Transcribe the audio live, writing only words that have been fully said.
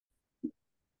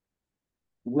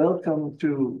Welcome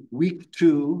to week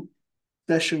 2,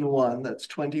 session 1, that's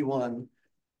 21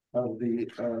 of the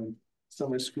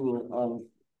summer school on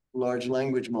large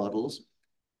language models.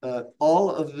 All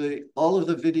of the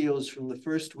videos from the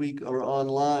first week are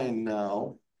online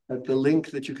now at the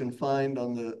link that you can find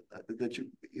on the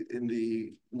in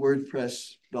the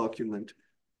WordPress document,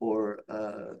 or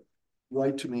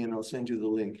write to me and I'll send you the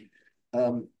link.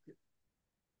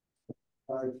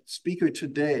 Our speaker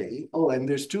today, and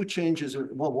there's two changes,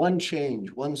 well, one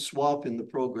swap in the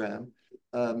program.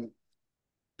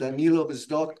 Danilo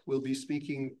Bezdok will be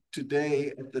speaking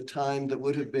today at the time that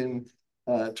would have been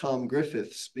Tom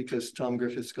Griffiths, because Tom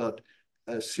Griffiths got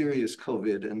serious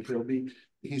COVID, and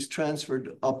he's transferred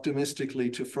optimistically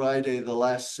to Friday, the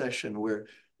last session where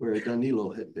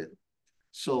Danilo had been.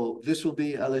 So this will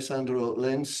be Alessandro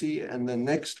Lenci, and the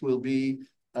next will be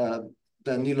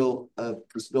Danilo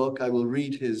Bezdok. I will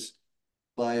read his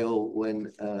bio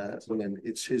when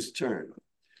it's his turn.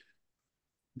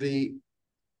 The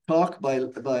talk by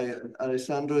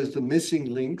Alessandro is the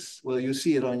missing links. Well, you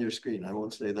see it on your screen. I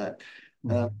won't say that.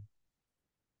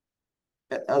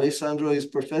 Alessandro is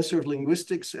professor of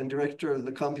linguistics and director of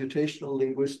the computational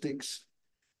linguistics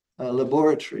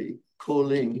laboratory,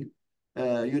 CoLing,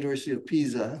 University of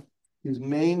Pisa. His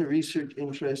main research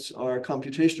interests are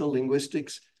computational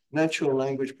linguistics, natural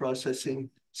language processing,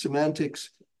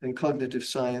 semantics, and cognitive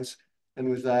science. And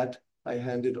with that, I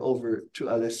hand it over to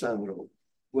Alessandro.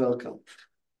 Welcome.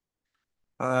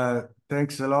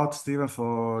 Thanks a lot, Stephen,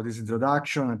 for this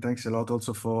introduction, and thanks a lot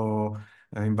also for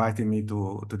inviting me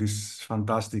to this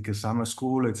fantastic summer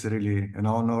school. It's really an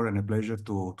honor and a pleasure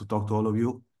to talk to all of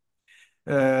you.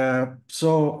 I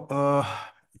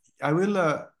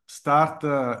will start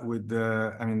with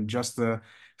just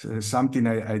something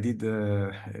I did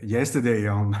yesterday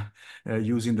on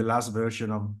using the last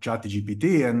version of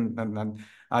ChatGPT, and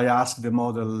I asked the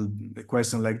model a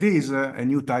question like this: a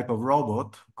new type of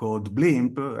robot called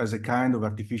Blimp as a kind of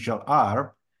artificial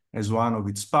arm as one of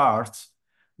its parts,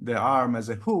 the arm as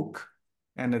a hook,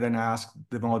 and then I asked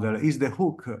the model, is the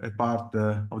hook a part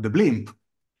of the Blimp?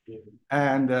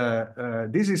 And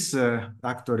this is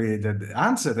actually the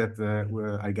answer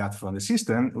that I got from the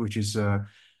system, which is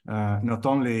not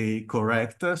only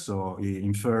correct, so it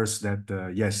infers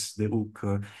that yes, the hook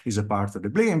is a part of the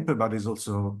Blimp, but is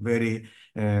also very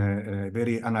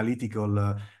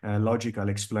analytical, logical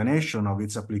explanation of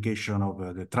its application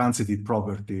of the transitive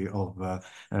property of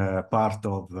part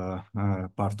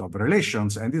of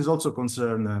relations, and this also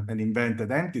concern an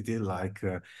invented entity like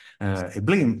a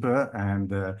Blimp,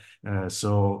 and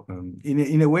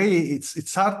in a way,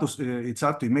 it's hard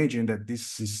to imagine that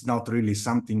this is not really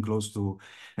something close to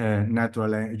natural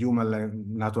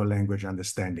language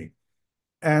understanding.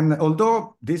 And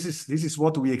although this is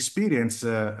what we experience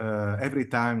every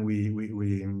time we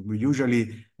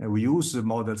usually use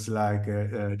models like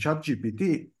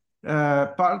ChatGPT,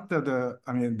 part of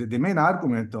the main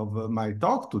argument of my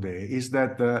talk today is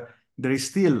that there is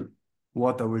still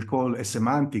what I will call a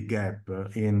semantic gap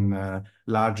in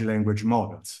large language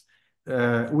models,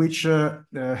 which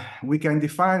we can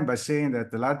define by saying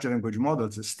that the large language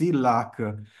models still lack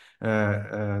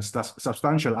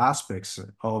substantial aspects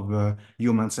of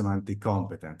human semantic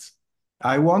competence.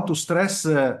 I want to stress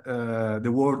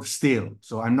the word still.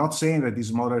 So I'm not saying that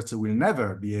these models will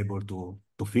never be able to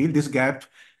fill this gap.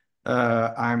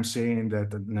 I'm saying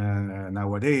that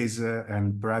nowadays,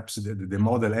 and perhaps the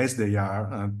model as they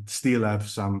are, still have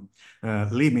some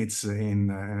limits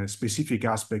in specific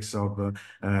aspects of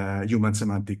human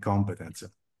semantic competence.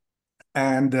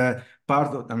 And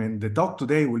part of, the talk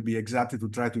today will be exactly to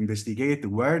try to investigate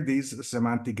where this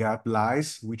semantic gap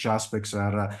lies, which aspects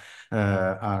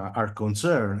are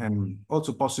concerned, and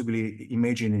also possibly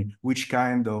imagining which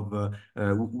kind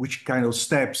of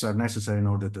steps are necessary in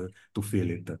order to fill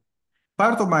it.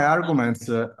 Part of my arguments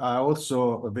are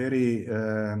also very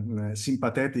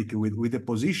sympathetic with the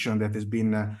position that has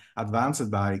been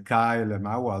advanced by Kyle,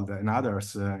 Mawald, and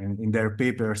others in their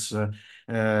papers,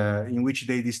 in which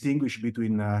they distinguish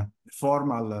between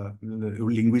formal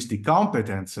linguistic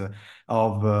competence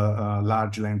of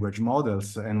large language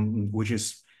models, and which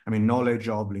is knowledge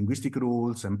of linguistic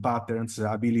rules and patterns,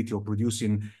 ability of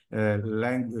producing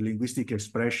linguistic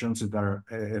expressions that are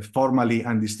formally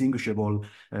undistinguishable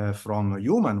from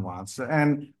human ones,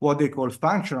 and what they call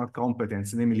functional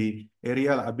competence, namely a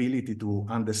real ability to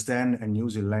understand and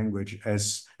use a language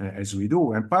as we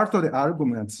do. And part of the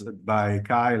arguments by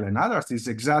Kyle and others is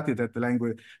exactly that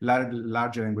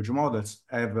large language models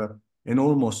have an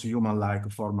almost human-like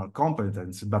formal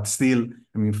competence, but still,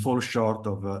 fall short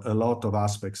of a lot of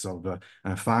aspects of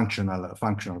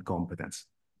functional competence.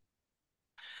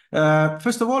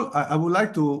 First of all, I would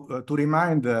like to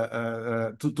remind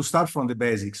to start from the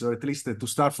basics, or at least to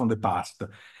start from the past,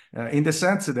 in the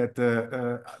sense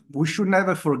that we should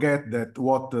never forget that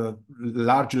what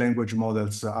large language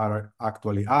models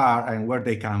actually are and where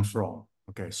they come from.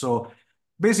 Okay, so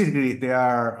basically they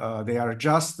are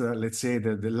just let's say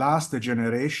the last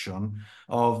generation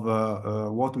of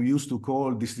what we used to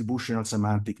call distributional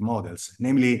semantic models,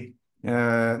 namely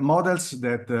models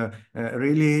that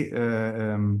really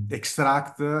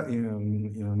extract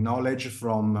knowledge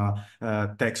from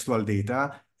textual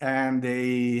data, and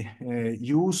they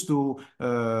use to,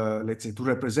 let's say, to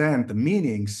represent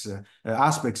meanings,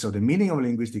 aspects of the meaning of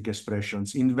linguistic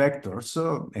expressions in vectors,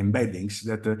 embeddings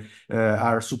that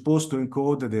are supposed to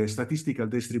encode the statistical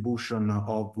distribution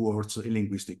of words in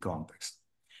linguistic context.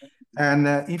 And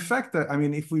in fact, I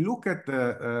mean, if we look at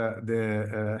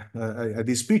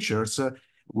these pictures,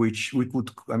 which we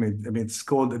could, I mean, it's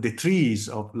called the trees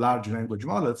of large language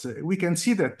models, we can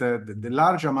see that the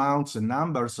large amounts and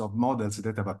numbers of models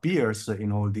that have appeared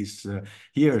in all these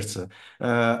years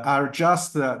are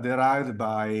just derived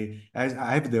by,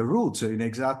 have their roots in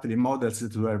exactly models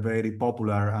that were very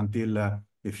popular until a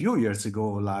few years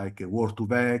ago, like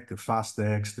word2vec, fast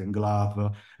text, and GLAV,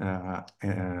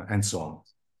 and so on.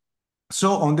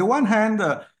 So on the one hand,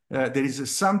 there is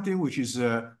something which is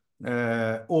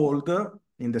old,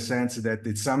 in the sense that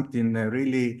it's something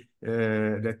really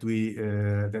that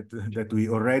we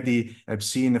already have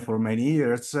seen for many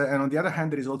years, and on the other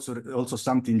hand, there is also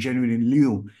something genuinely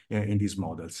new in these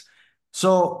models.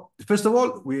 So first of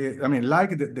all, I mean,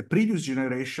 like the previous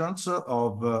generations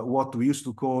of what we used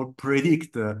to call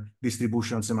predict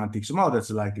distribution semantics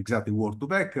models, like exactly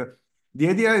word2vec. The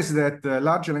idea is that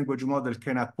large language model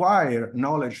can acquire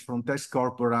knowledge from text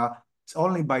corpora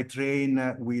only by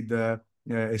training with a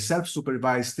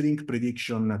self-supervised string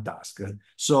prediction task.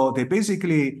 So they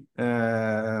basically,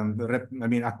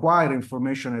 acquire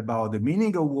information about the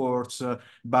meaning of words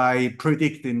by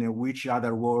predicting which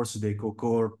other words they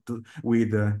occur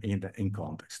with in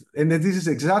context. And this is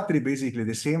exactly basically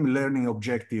the same learning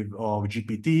objective of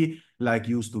GPT, like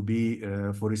used to be,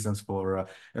 for instance, for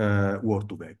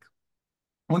word2vec.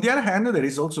 On the other hand, there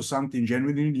is also something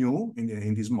genuinely new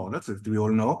in these models that we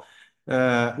all know,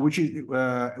 which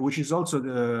is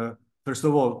also first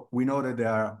of all, we know that they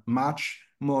are much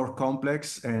more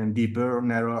complex and deeper,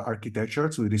 narrow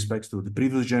architectures with respect to the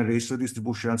previous generation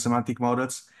distributional semantic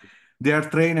models. They are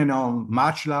trained on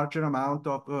much larger amount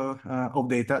of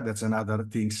data. That's another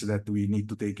things that we need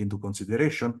to take into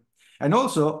consideration. And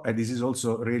also, and this is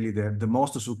also really the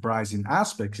most surprising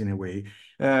aspects in a way,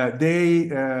 the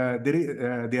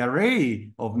array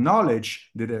of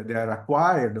knowledge that they are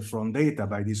acquired from data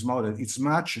by this model, it's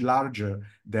much larger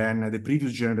than the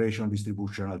previous generation of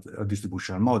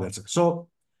distributional models. So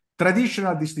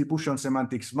traditional distribution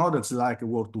semantics models like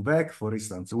word2vec, for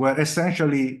instance, were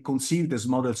essentially conceived as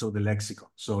models of the lexicon.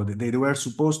 So they were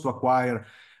supposed to acquire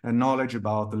knowledge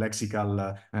about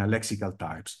lexical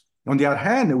types. On the other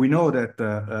hand, we know that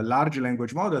large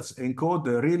language models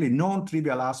encode really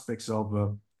non-trivial aspects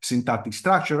of syntactic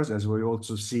structures, as we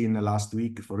also seen last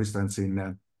week, for instance,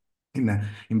 in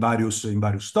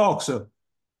various talks.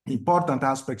 Important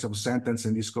aspects of sentence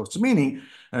and discourse meaning,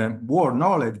 word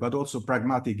knowledge, but also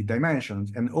pragmatic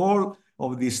dimensions, and all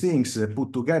of these things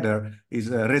put together is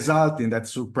result in that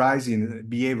surprising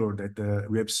behavior that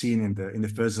we have seen in the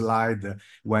first slide,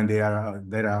 when they are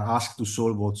asked to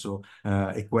solve also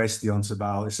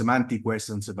semantic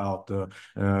questions about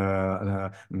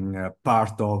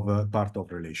part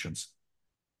of relations.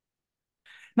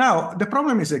 Now, the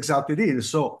problem is exactly this.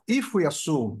 So if we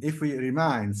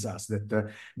remind us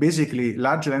that basically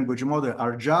large language models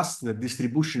are just the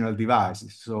distributional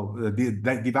devices, so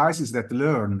the devices that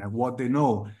learn what they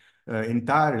know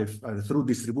entirely through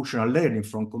distributional learning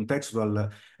from contextual,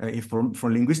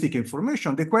 from linguistic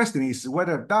information, the question is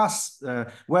whether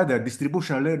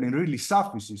distributional learning really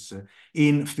suffices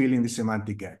in filling the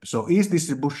semantic gap. So is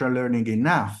distributional learning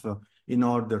enough in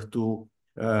order to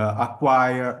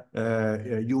acquire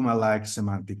human-like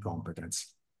semantic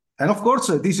competence? And of course,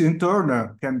 this in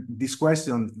turn this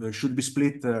question should be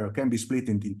split, can be split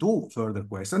into two further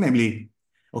questions, namely,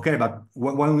 okay, but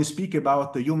when we speak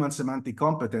about the human semantic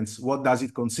competence, what does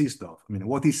it consist of? I mean,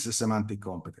 what is semantic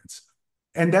competence?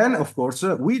 And then, of course,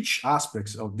 which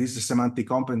aspects of this semantic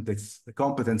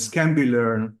competence can be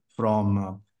learned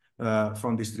from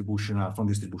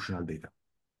distributional data?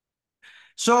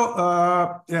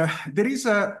 So there is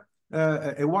a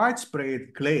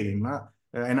widespread claim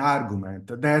an argument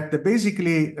that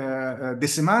basically the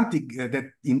semantic,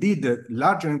 that indeed the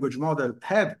large language model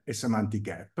have a semantic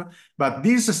gap, but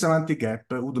this semantic gap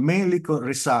would mainly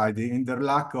reside in the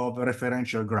lack of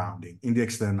referential grounding in the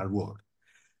external world.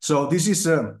 So this is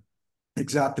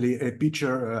exactly a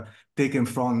picture taken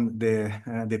from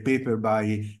the paper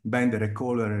by Bender and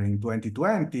Kohler in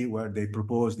 2020, where they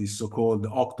proposed this so-called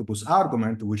octopus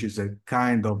argument, which is a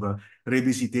kind of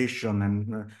revisitation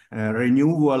and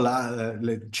renewal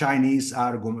Chinese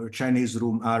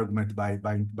room argument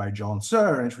by John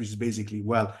Searle, which is basically,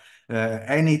 well,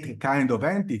 any kind of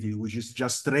entity which is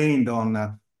just trained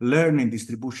on learning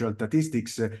distributional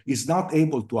statistics is not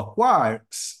able to acquire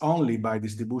only by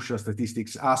distributional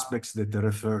statistics aspects that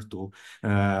refer to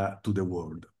the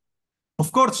world.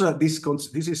 Of course,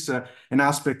 this is an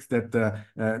aspect that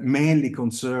mainly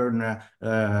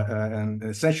and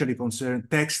essentially concern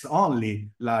text-only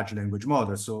large language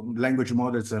models. So language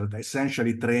models are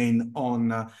essentially trained on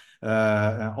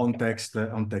text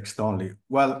only.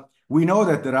 Well, we know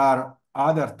that there are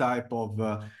other type of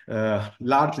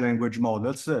large language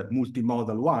models,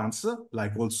 multimodal ones,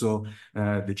 like also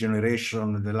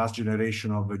the last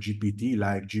generation of GPT,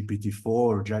 like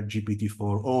GPT-4,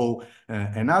 GPT-4o,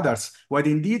 and others, what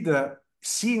indeed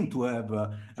seem to have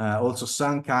also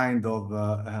some kind of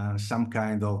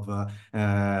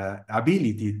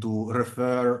ability to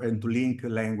refer and to link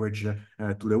language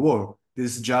to the world.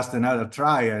 This is just another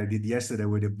try I did yesterday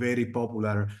with a very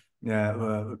popular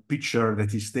picture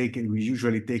that is we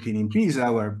usually taken in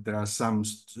Pisa, where there are some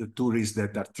tourists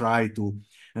that are trying to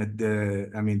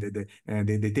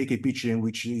they take a picture in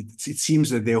which it seems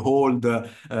that they hold the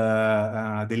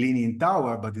Leaning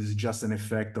Tower, but this is just an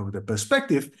effect of the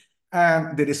perspective.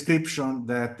 And the description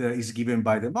that is given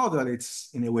by the model,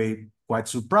 it's in a way quite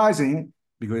surprising,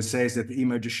 because it says that the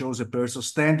image shows a person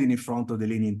standing in front of the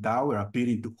Leaning Tower,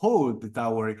 appearing to hold the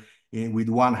tower with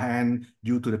one hand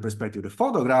due to the perspective of the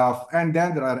photograph. And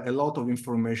then there are a lot of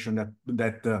information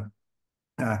that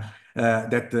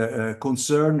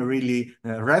concern really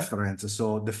reference.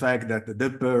 So the fact that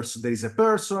there is a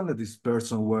person, this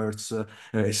person wears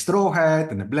a straw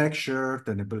hat and a black shirt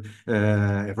and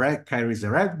carries a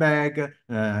red bag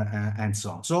and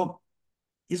so on. So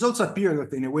it's also appears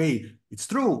that in a way, it's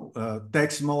true,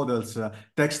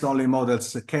 text-only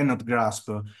models cannot grasp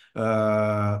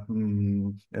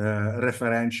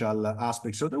referential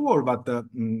aspects of the world, but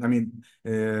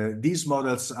these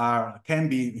models can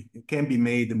be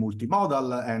made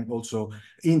multimodal and also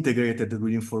integrated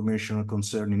with information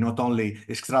concerning not only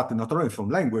extracted not only from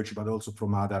language, but also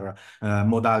from other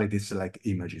modalities like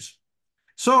images.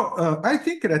 So I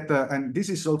think that, and this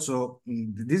is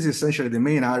essentially the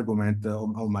main argument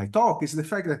of my talk, is the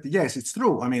fact that, yes, it's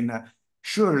true. I mean,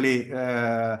 surely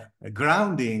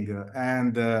grounding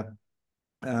and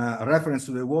reference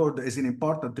to the world is an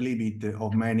important limit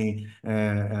of many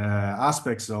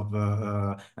aspects of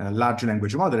large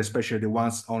language models, especially the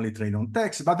ones only trained on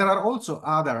text. But there are also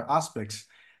other aspects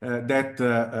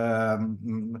the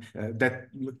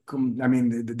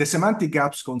semantic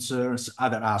gaps concerns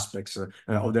other aspects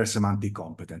of their semantic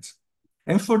competence.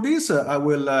 And for this, I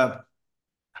will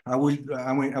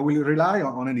rely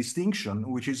on a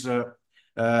distinction which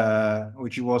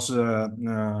was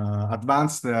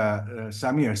advanced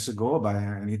some years ago by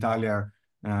an Italian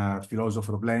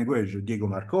philosopher of language, Diego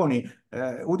Marconi,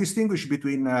 who distinguished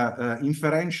between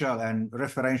inferential and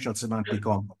referential semantic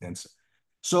competence.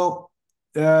 So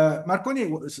Marconi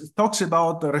talks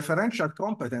about referential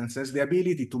competence as the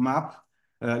ability to map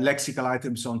lexical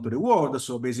items onto the word.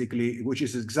 So basically, which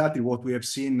is exactly what we have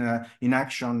seen in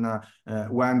action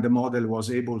when the model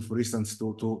was able, for instance,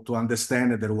 to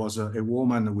understand that there was a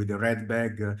woman with a red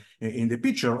bag in the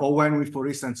picture, or when we, for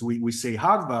instance, we say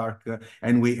aardvark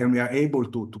and we are able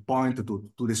to point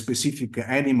to the specific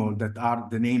animal that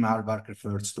the name aardvark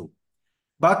refers to.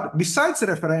 But besides the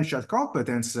referential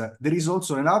competence, there is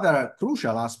also another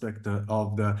crucial aspect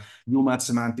of the human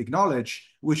semantic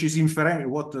knowledge, which is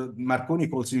what Marconi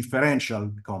calls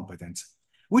inferential competence,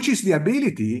 which is the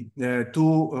ability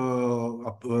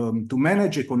to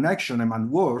manage a connection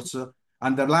among words,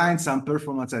 underline some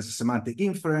performance as semantic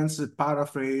inference,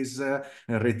 paraphrase,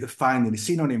 finding a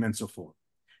synonym, and so forth.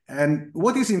 And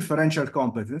what is inferential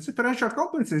competence? Inferential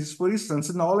competence is, for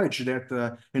instance, knowledge that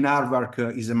an aardvark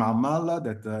is a mammal,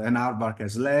 that an aardvark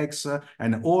has legs,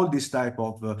 and all this type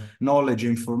of knowledge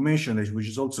information, which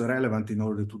is also relevant in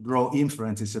order to draw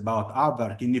inferences about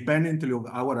aardvark, independently of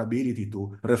our ability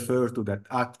to refer to that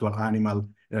actual animal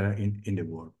in the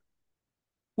world.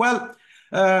 Well,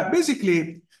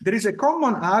 basically, There is a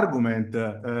common argument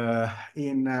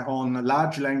on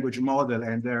large language model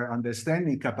and their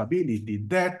understanding capability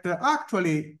that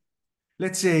actually,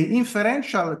 let's say,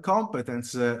 inferential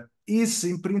competence is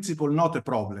in principle not a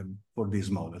problem for these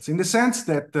models, in the sense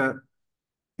that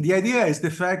the idea is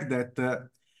the fact that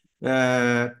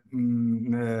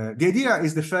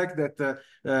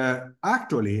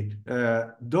actually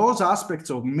those aspects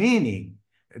of meaning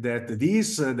that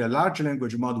the large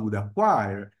language model would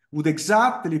acquire would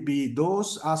exactly be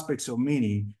those aspects of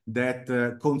meaning that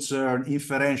concern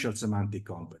inferential semantic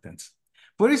competence.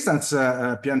 For instance,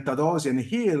 Piantadosi and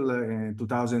Hill in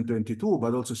 2022,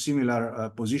 but also similar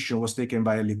position was taken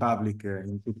by Lee Public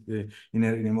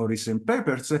in more recent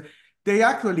papers. They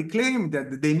actually claim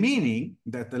that the meaning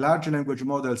that the large language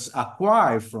models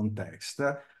acquire from text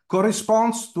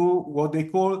corresponds to what they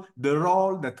call the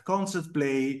role that concepts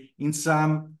play in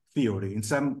some theory, in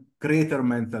some greater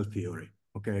mental theory,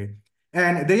 okay?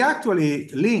 And they actually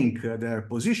link their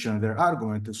position, their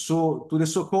argument, to the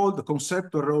so-called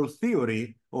conceptual role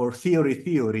theory or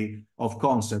theory of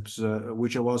concepts,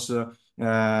 which was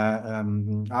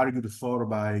argued for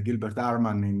by Gilbert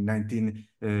Harman in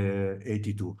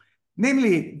 1982.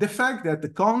 Namely, the fact that the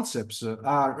concepts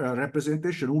are a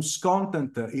representation whose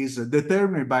content is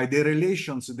determined by the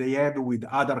relations they have with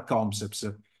other concepts,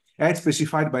 as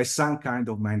specified by some kind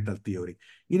of mental theory.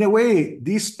 In a way,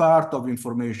 this part of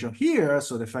information here,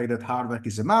 so the fact that Harvard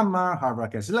is a mama,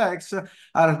 Harvard has legs,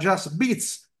 are just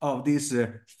bits of this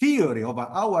theory, of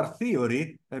our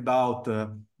theory about,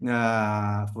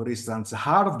 for instance,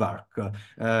 hard work,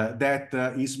 that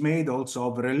is made also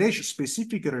of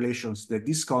specific relations that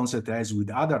this concept has with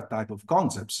other type of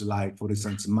concepts, like, for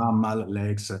instance, mammal,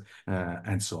 legs,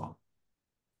 and so on.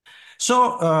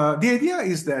 So the idea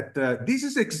is that this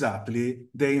is exactly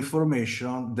the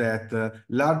information that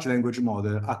large language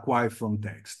models acquire from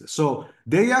text. So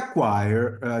they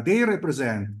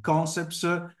represent concepts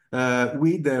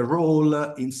with a role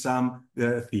in some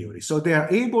theory. So they are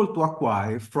able to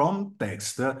acquire from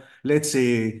text, let's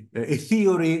say, a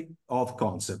theory of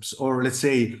concepts, or let's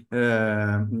say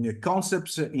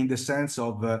concepts in the sense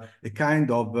of a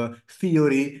kind of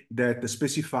theory that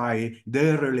specify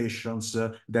their relations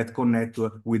that connect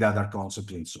with other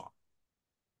concepts and so on.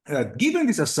 Given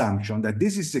this assumption that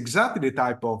this is exactly the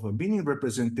type of meaning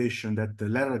representation that the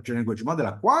large language model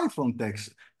acquire from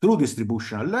text through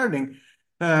distributional learning,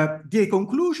 the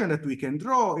conclusion that we can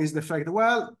draw is the fact,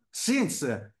 well, since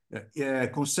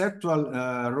conceptual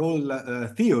role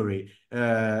theory,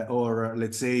 or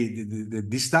let's say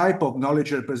this type of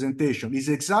knowledge representation is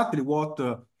exactly what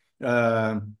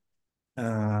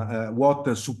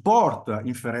support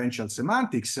inferential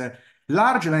semantics,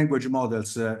 large language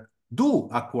models do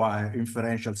acquire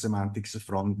inferential semantics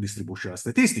from distributional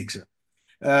statistics.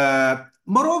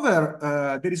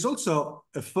 Moreover, there is also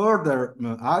a further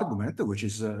argument, which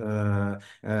is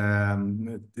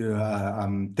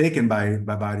taken by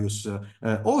various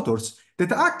authors,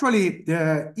 that actually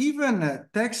even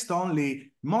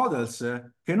text-only models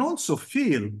can also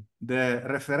fill the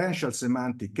referential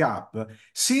semantic gap,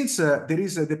 since there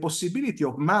is the possibility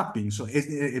of mapping. So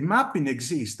a mapping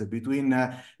exists between,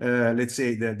 let's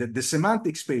say, the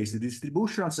semantic space, the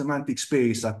distributional semantic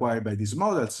space acquired by these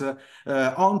models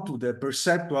onto the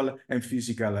perceptual and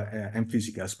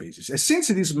physical spaces. And since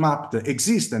this map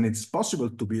exists and it's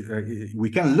possible to be, we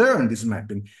can learn this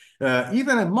mapping,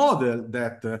 even a model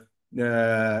that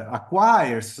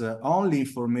acquires only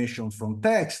information from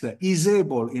text is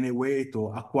able in a way to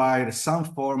acquire some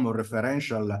form of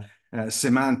referential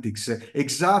semantics,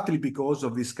 exactly because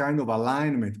of this kind of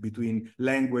alignment between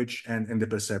language and the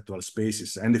perceptual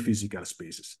spaces and the physical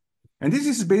spaces. And this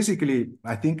is basically,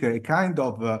 I think, a kind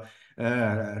of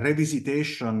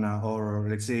revisitation, or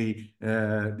let's say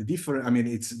the different, I mean,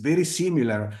 it's very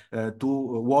similar to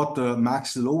what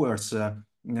Max Lowers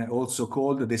also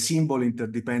called the symbol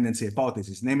interdependency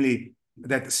hypothesis, namely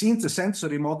that since the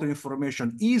sensory motor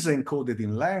information is encoded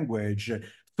in language,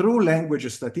 through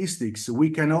language statistics,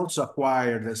 we can also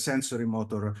acquire the sensory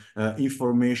motor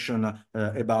information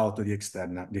about the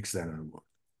external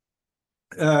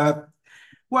world.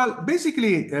 Well,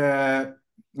 basically,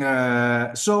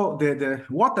 so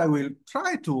what I will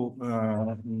try to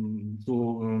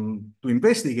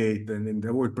investigate and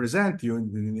I will present you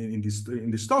in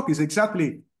this talk is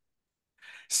exactly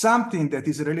something that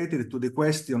is related to the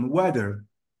question whether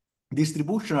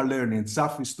distributional learning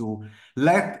suffices to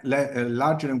let a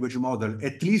large language model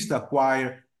at least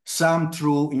acquire some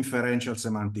true inferential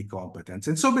semantic competence.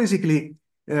 And so basically,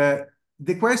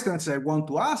 the questions I want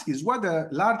to ask is whether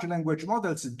large language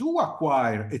models do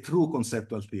acquire a true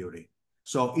conceptual theory.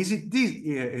 So is it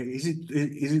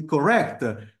correct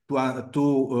to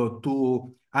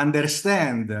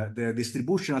understand the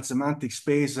distributional semantic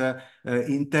space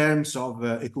in terms of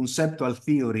a conceptual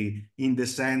theory in the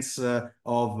sense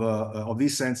of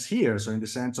this sense here, so in the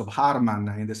sense of Harman,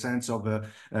 in the sense of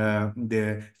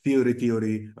the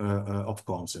theory of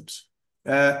concepts.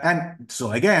 And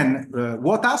so again,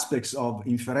 what aspects of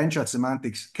inferential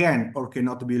semantics can or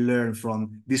cannot be learned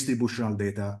from distributional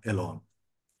data alone?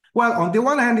 Well, on the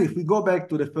one hand, if we go back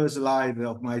to the first slide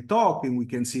of my talk, and we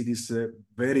can see this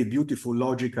very beautiful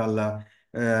logical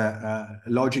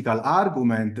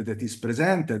argument that is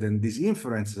presented and this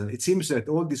inference, it seems that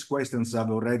all these questions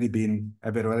have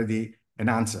already an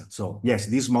answer. So yes,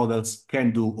 these models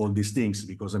can do all these things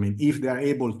because, I mean, if they are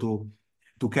able to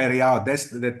carry out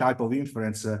that type of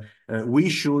inference, we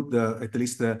should at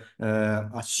least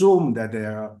assume that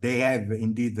they have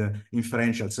indeed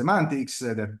inferential semantics,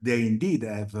 that they indeed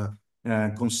have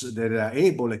that are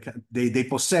able, they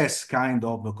possess kind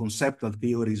of conceptual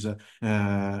theories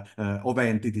of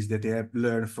entities that they have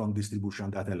learned from distributional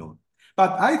data alone.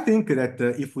 But I think that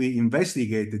if we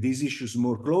investigate these issues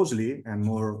more closely and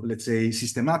more, let's say,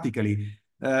 systematically,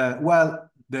 well,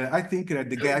 I think that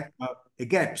a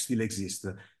gap still exists.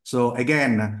 So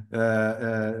again,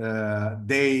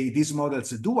 these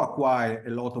models do acquire a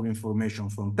lot of information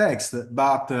from text,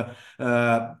 but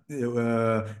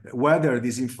whether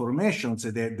these informations,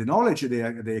 the knowledge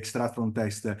they extract from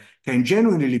text can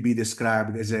genuinely be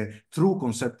described as a true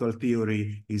conceptual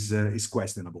theory is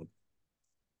questionable.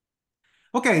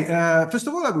 Okay, first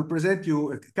of all, I will present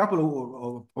you a couple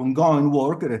of ongoing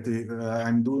work that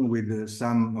I'm doing with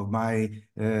some of my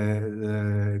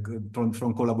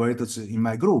from collaborators in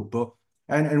my group,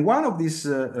 and one of this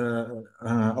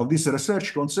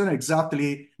research concerns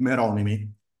exactly meronymy.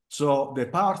 So the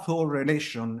part-whole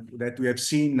relation that we have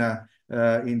seen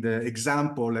in the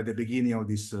example at the beginning of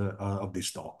this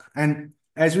talk, and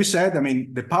as we said, I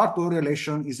mean, the part-whole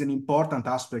relation is an important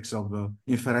aspect of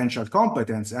inferential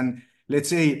competence. And let's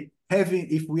say,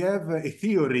 if we have a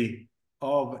theory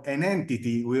of an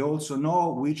entity, we also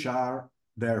know which are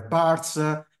their parts,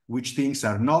 which things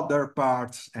are not their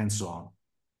parts, and so on.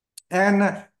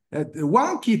 And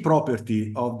one key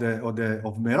property of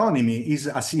meronymy is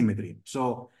asymmetry.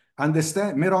 So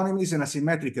understand, meronymy is an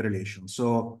asymmetric relation.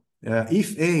 So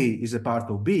if A is a part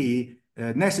of B,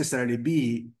 necessarily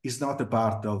B is not a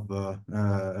part of A.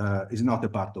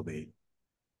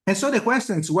 And so the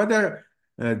question is whether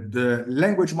the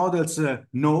language models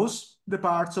knows the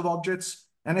parts of objects,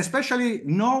 and especially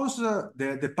knows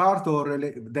that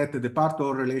the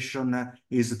part-whole relation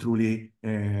is truly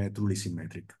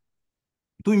symmetric.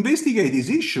 To investigate this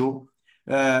issue,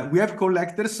 we have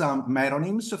collected some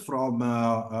meronyms from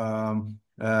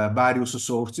various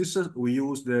sources. We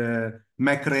use the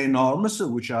McRae norms,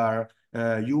 which are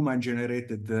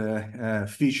human-generated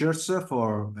features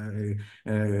for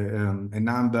a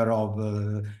number of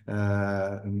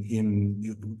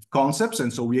concepts,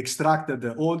 and so we extracted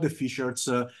all the features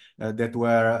that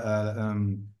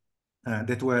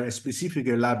were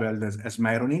specifically labeled as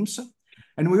meronyms.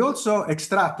 And we also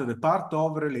extracted the part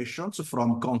of relations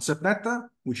from ConceptNet,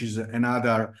 which is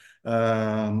another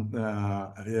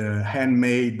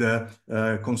handmade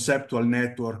conceptual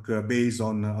network based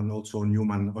on also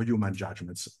human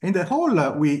judgments. In the whole,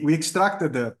 we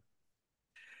extracted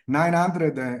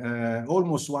 900,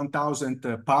 almost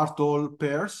 1,000 part-whole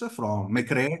pairs from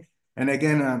McRae, and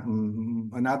again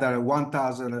another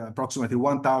approximately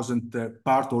 1,000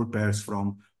 part-whole pairs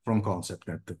from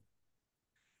ConceptNet.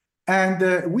 And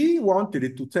we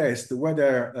wanted to test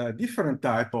whether different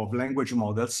type of language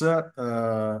models,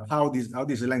 how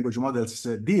these language models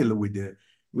deal with the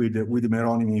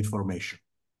meronymy information.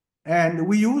 And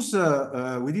we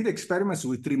did experiments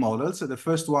with 3 models. The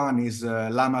first one is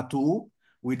Llama 2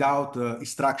 without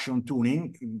instruction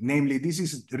tuning. Namely, this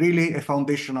is really a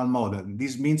foundational model.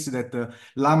 This means that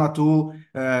Llama 2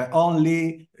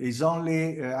 only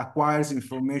acquires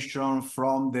information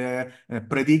from the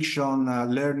prediction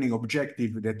learning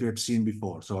objective that we have seen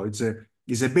before. So it's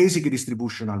a basic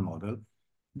distributional model.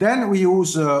 Then we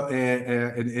use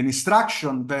an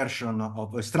instruction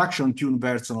tuned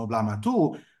version of Llama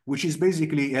 2, which is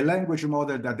basically a language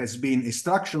model that has been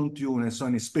instruction tuned and so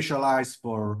on, is specialized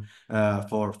for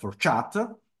chat.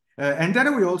 And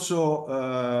then we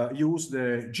also use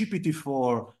the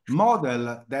GPT-4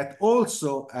 model that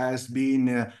also has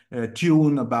been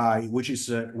tuned by, which is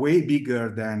way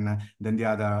bigger than the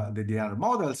other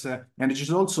models, and it has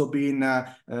also been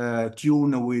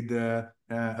tuned with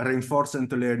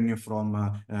reinforcement learning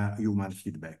from human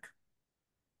feedback.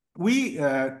 We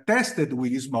tested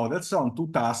with these models on 2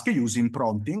 tasks using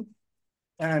prompting.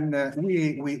 And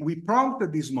we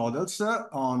prompted these models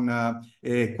on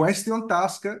a question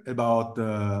task about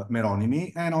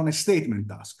meronymy and on a statement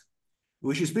task,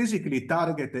 which is basically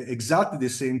target exactly the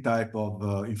same type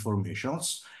of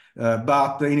informations,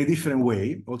 but in a different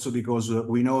way, also because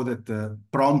we know that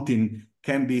prompting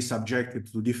can be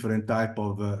subjected to different type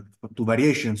of, to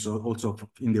variations, also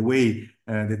in the way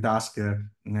the task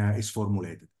is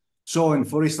formulated. So, and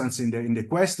for instance, in the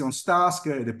questions task,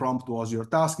 the prompt was your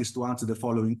task is to answer the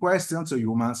following question. So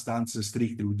you must answer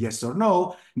strictly with yes or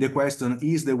no. The question,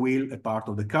 is the wheel a part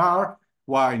of the car?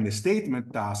 While in the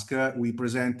statement task, we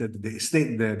presented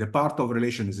the part of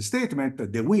relation is a statement,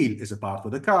 the wheel is a part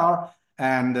of the car,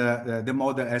 and the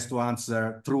model has to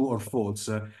answer true or false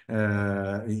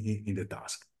in the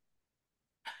task.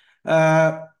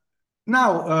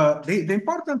 Now, the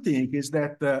important thing is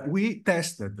that we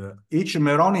tested each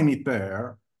meronymy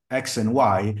pair, X and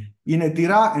Y, in a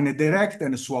direct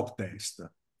and a swap test.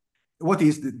 What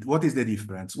is the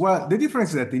difference? Well, the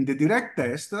difference is that in the direct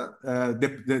test,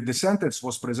 the sentence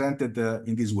was presented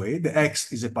in this way. The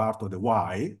X is a part of the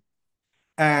Y,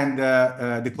 and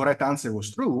the correct answer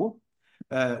was true.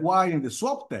 While in the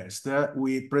swap test,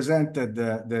 we presented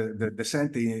the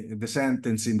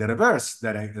sentence in the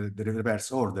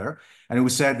reverse order, and we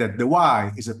said that the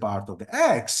Y is a part of the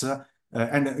X,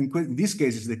 and in this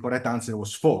case, the correct answer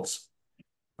was false.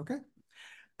 Okay,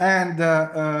 and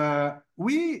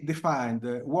we defined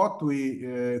what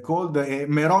we called a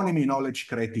meronymy knowledge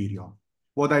criterion.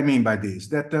 What I mean by this,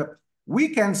 that we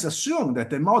can assume that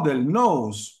the model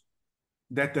knows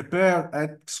that the pair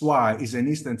XY is an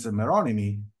instance of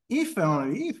meronymy if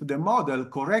only if the model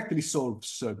correctly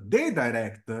solves the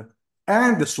direct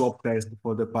and the swap test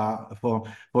for the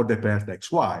pair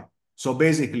XY. So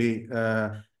basically,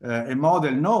 a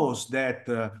model knows that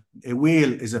a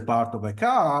wheel is a part of a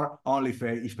car only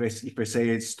if I say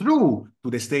it's true to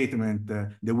the statement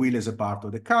the wheel is a part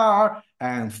of the car,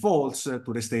 and false to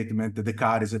the statement that the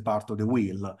car is a part of the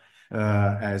wheel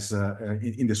as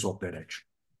in the swap direction.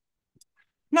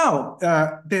 Now,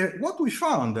 what we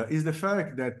found is the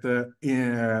fact that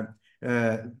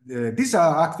these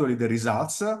are actually the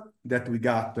results that we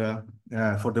got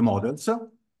for the models.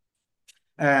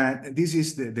 And this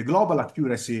is the global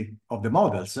accuracy of the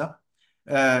models.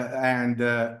 And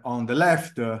on the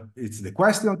left, it's the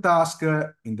question task.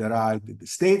 In the right, the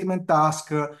statement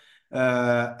task.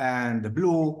 And the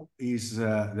blue is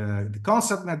the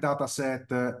ConceptNet data set,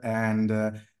 and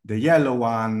the yellow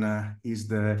one is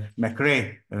the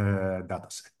McRae data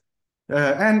set.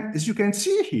 And as you can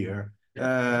see here,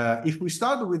 if we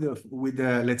start with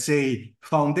let's say,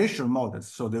 foundation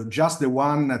models, so just the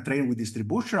one trained with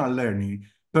distributional learning,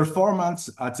 performance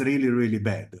is really, really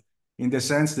bad, in the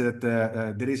sense that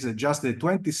there is just a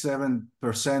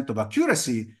 27% of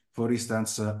accuracy, for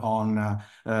instance, on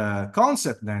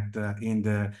ConceptNet in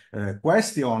the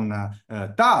question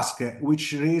task,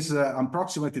 which is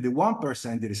approximately the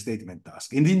 1% in the statement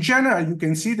task. And in general, you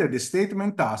can see that the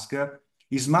statement task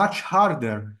is much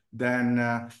harder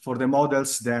than for the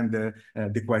models than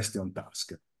the question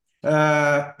task.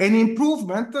 An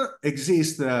improvement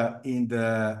exists in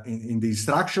the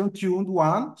instruction-tuned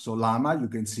one. So Llama, you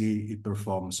can see it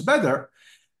performs better.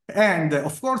 And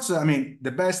of course, I mean,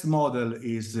 the best model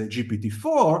is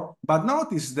GPT-4, but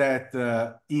notice that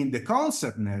in the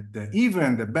ConceptNet,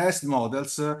 even the best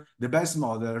models, the best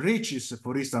model reaches,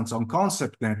 for instance, on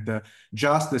ConceptNet,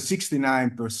 just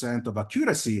 69% of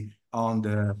accuracy on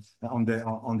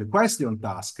the question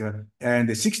task, and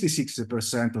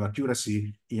 66% of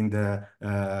accuracy in the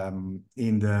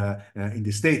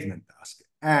statement task.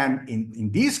 And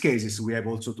in these cases, we have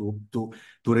also to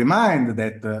remind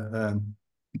that.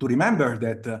 To remember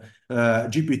that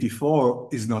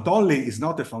GPT-4 is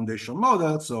not a foundation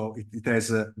model, so it has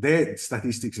the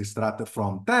statistics extracted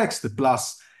from text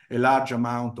plus a large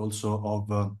amount also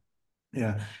of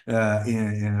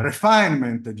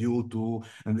refinement due to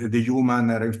the human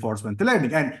reinforcement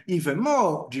learning. And even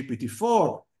more,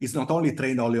 GPT-4 is not only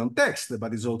trained only on text,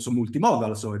 but is also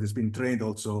multimodal. So it has been trained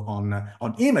also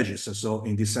on images. So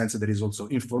in this sense, there is also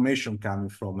information coming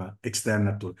from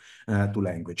external to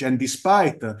language. And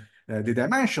despite the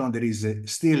dimension, there is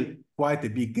still quite a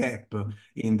big gap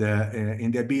in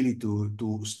the ability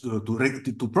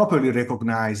to properly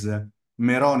recognize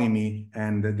meronymy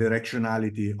and the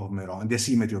directionality of meronymy, the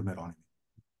symmetry of meronymy.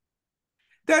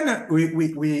 Then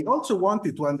we also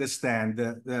wanted to understand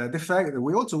the fact that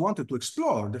we also wanted to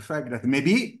explore the fact that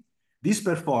maybe this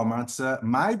performance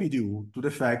might be due to the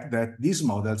fact that these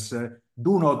models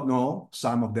do not know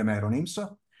some of the meronyms.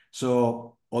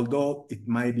 So although it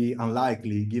might be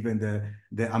unlikely given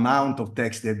the amount of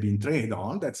text they've been trained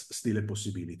on, that's still a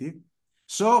possibility.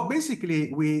 So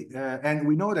basically, we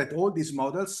know that all these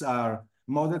models are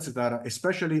models that are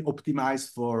especially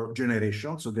optimized for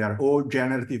generation. So they are all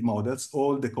generative models,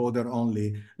 all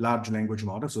decoder-only large language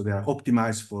models. So they are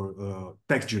optimized for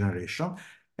text generation.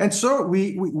 And so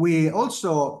we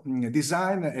also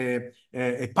design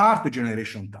a part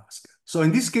generation task. So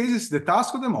in this case, the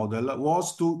task of the model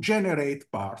was to generate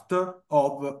part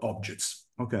of objects.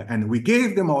 Okay, and we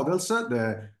gave the models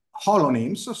the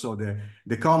holonyms, so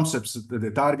the concepts, the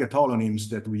target holonyms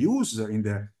that we use in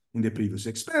the previous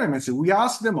experiments. We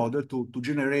asked the model to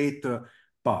generate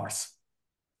parts.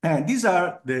 And these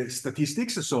are the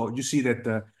statistics. So you see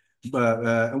that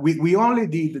we only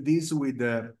did this with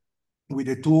the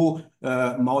two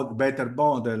better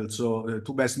models, so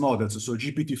two best models, so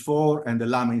GPT-4 and the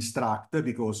Llama Instruct,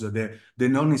 because the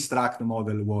non-instruct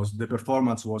model was, the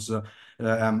performance was,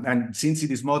 and since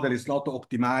this model is not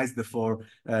optimized for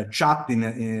chatting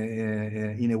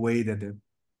in a way that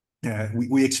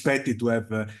we expect it to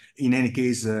have, in any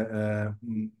case, a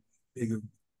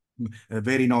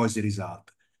very noisy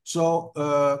result. So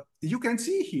you can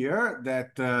see here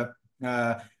that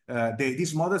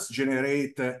these models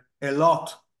generate a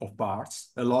lot of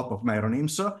parts, a lot of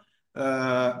meronyms.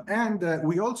 And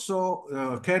we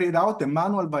also carried out the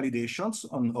manual validations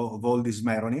of all these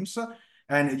meronyms.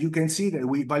 And you can see that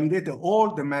we validated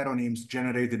all the meronyms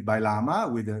generated by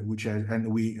Llama,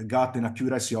 and we got an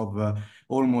accuracy of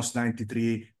almost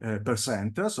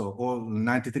 93%. So all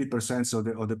 93%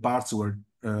 of the parts were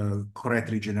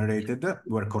correctly generated,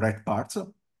 were correct parts.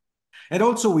 And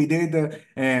also we did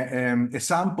a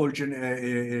sample, we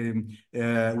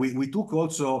took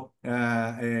also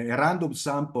a random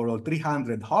sample of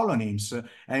 300 holonyms,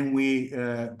 and we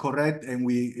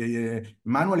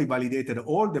manually validated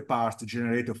all the parts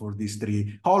generated for these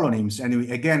 3 holonyms.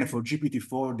 And again, for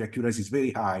GPT-4, the accuracy is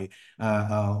very high,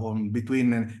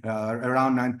 between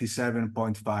around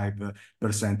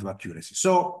 97.5% of accuracy.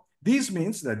 So this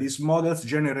means that these models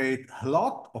generate a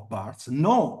lot of parts,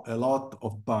 know a lot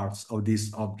of parts of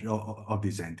these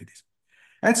entities.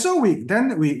 And so we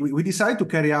decide to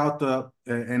carry out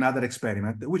another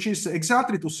experiment, which is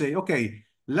exactly to say, okay,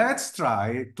 let's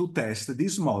try to test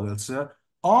these models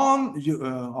on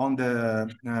the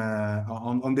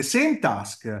same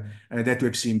task that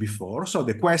we've seen before. So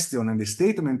the question and the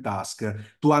statement task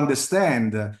to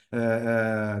understand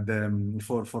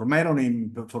for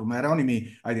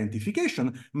meronymy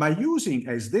identification by using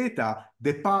as data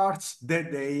the parts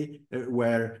that they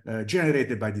were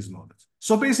generated by these models.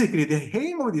 So basically, the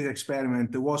aim of this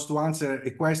experiment was to answer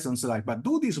questions like, but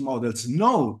do these models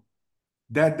know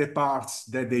that the parts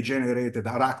that they generated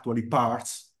are actually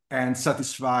parts and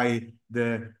satisfy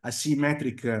the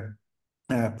asymmetric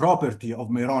property of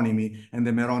meronymy and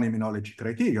the meronymy knowledge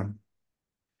criterion?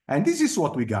 And this is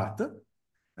what we got.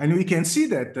 And we can see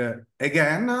that,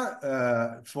 again,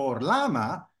 for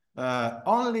Llama,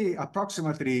 only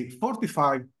approximately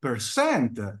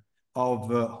 45%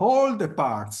 of all the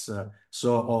parts,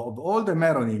 so of all the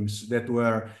meronyms that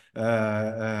were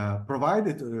that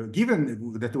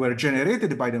were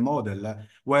generated by the model,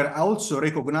 were also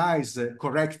recognized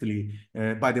correctly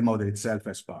by the model itself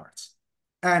as parts.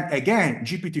 And again,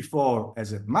 GPT-4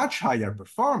 has a much higher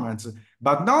performance,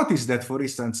 but notice that, for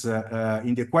instance,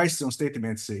 in the question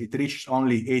statements, it reached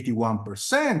only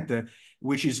 81%,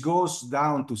 which goes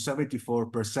down to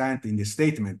 74% in the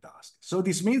statement task. So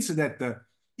this means that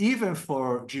even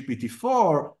for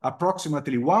GPT-4,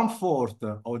 approximately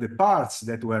 1/4 of the parts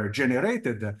that were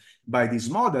generated by these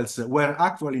models were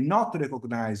actually not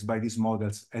recognized by these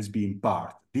models as being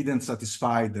part, didn't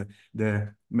satisfy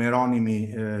the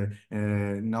meronymy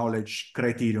knowledge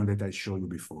criterion that I showed you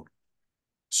before.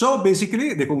 So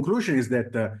basically, the conclusion is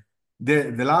that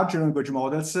the large language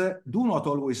models do not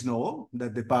always know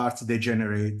that the parts they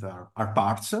generate are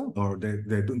parts, or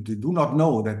they do not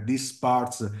know that these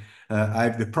parts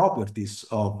have the properties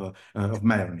of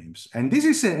meronyms. And this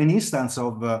is an instance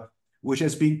of what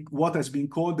has been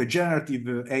called the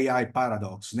generative AI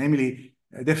paradox, namely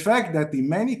the fact that in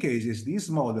many cases these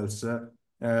models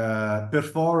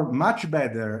perform much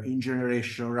better in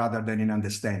generation rather than in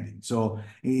understanding. So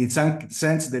in some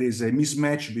sense, there is a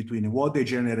mismatch between what they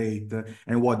generate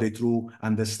and what they truly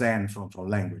understand from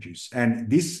languages. And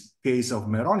this case of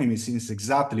meronymy seems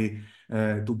exactly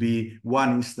to be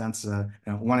one instance,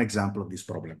 one example of this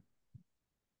problem.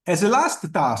 As a last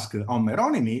task on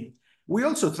meronymy, we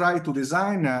also try to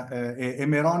design a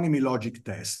meronymy logic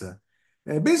test.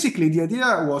 Basically, the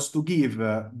idea was to give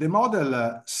the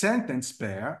model sentence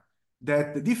pair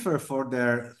that differ for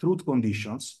their truth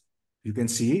conditions. You can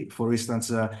see, for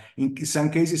instance, in some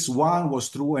cases, one was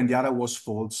true and the other was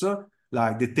false.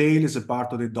 like the tail is a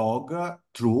part of the dog,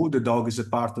 true, the dog is a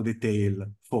part of the tail,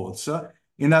 false.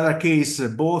 In other case,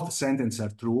 both sentences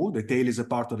are true, the tail is a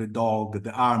part of the dog,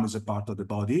 the arm is a part of the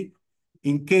body.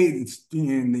 In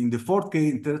the fourth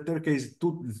case, in the third case,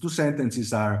 two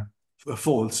sentences are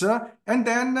false. And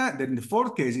then the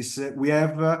fourth case is we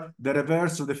have the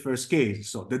reverse of the first case.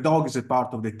 So the dog is a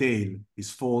part of the tail is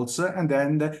false, and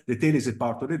then the tail is a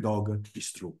part of the dog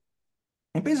is true.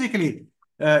 And basically,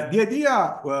 the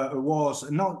idea was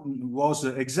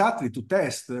exactly to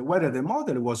test whether the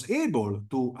model was able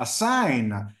to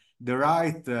assign the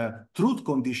right truth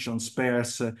conditions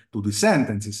pairs to the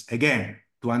sentences. Again,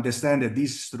 to understand that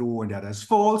this is true and the other is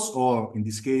false, or in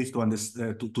this case,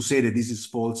 to say that this is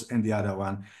false and the other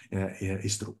one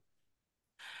is true.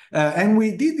 And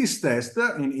we did this test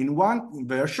in one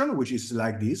version, which is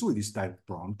like this, with this type of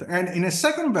prompt. And in a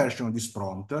second version of this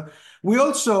prompt, we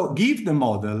also give the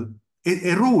model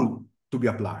a rule to be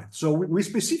applied. So we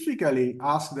specifically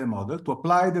ask the model to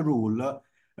apply the rule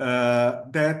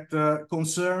that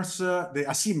concerns the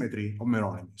asymmetry of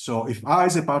meronymy. So if A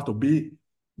is a part of B,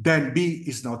 then B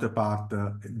is not a part,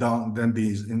 then B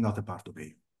is not a part of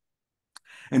A.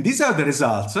 And these are the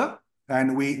results.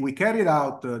 And we carried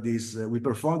out we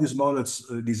performed these models,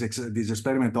 this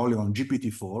experiment only on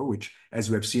GPT-4, which,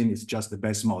 as we have seen, is just the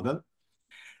best model.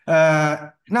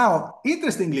 Now,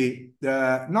 interestingly,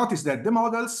 notice that the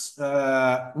models,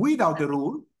 without the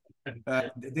rule,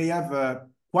 they have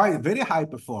quite very high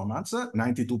performance,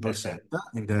 92%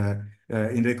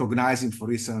 in recognizing,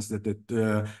 for instance,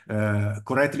 that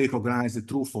correctly recognize the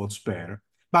true-false pair.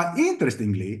 But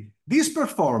interestingly, this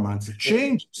performance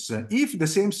changes if the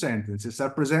same sentences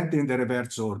are presented in the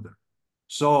reverse order.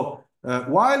 So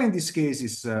while in these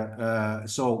cases,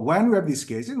 so when we have these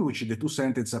cases in which the two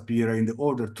sentences appear in the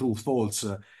order true, false,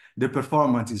 the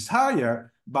performance is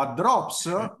higher, but drops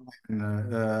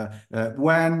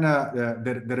when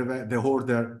the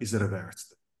order is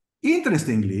reversed.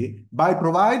 Interestingly, by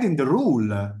providing the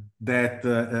rule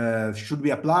that should be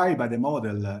applied by the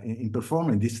model in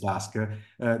performing this task,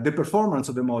 the performance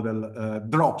of the model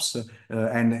drops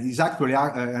and is actually,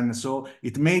 and so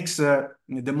it makes the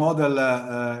model,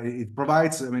 it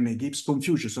provides, I mean, it gives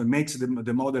confusion, so it makes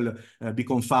the model be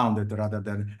confounded rather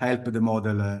than help the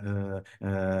model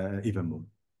even more.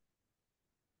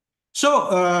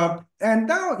 So, and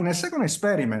now in a second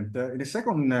experiment, in a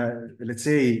second, let's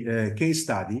say, case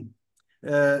study,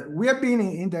 we have been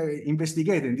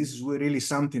investigating, this is really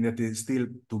something that is still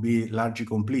to be largely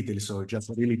completed, so just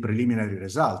a really preliminary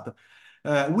result.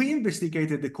 We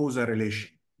investigated the causal relation.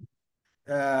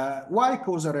 Why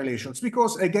causal relations?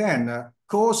 Because again,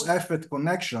 cause-effect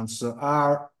connections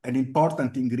are an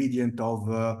important ingredient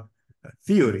of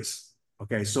theories.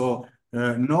 Okay, so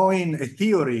knowing a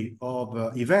theory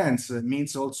of events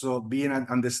means also being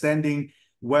understanding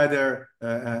whether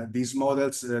these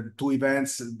models,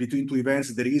 between two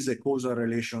events, there is a causal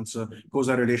relations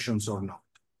or not.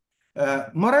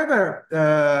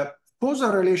 Moreover,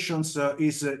 causal relations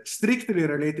is strictly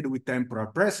related with temporal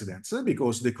precedence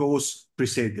because the cause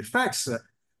precedes the effects,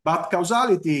 but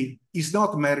causality is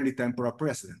not merely temporal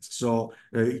precedence. So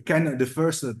the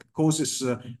first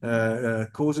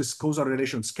causal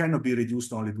relations cannot be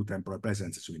reduced only to temporal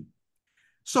precedence.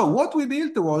 So what we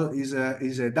built is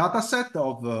a data set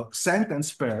of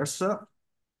sentence pairs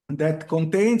that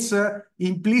contains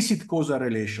implicit causal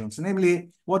relations. Namely,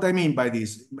 what I mean by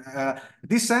this,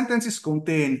 these sentences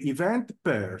contain event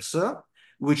pairs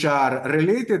which are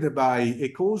related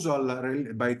by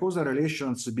causal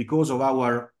relations because of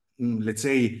our, let's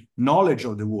say, knowledge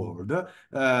of the world.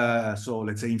 So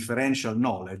let's say inferential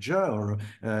knowledge or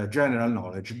general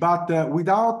knowledge, but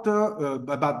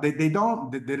but they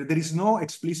don't. There is no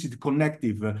explicit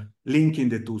connective link in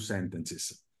the two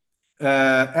sentences.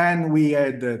 And we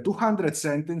had 200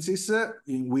 sentences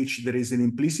in which there is an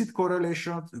implicit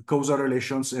causal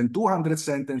relations, and 200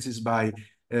 sentences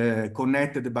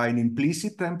connected by an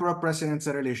implicit temporal precedence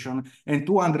relation, and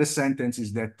 200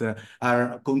 sentences that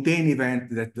contain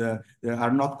events that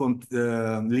are not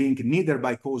linked neither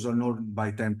by causal nor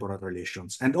by temporal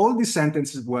relations. And all these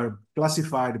sentences were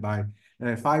classified by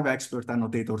 5 expert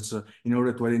annotators in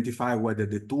order to identify whether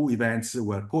the two events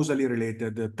were causally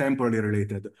related, temporally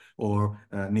related, or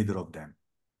neither of them.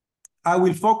 I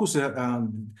will focus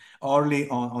only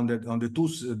on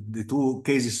the two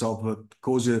cases of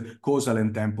causal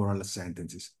and temporal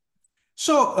sentences.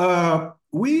 So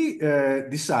we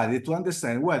decided to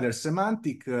understand whether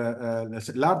semantic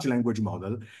large language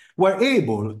model were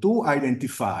able to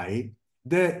identify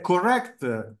the correct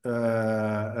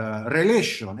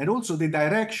relation and also the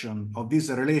direction of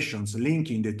these relations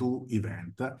linking the two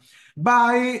events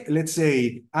by, let's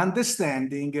say,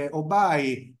 understanding or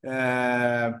by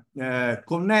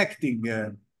connecting.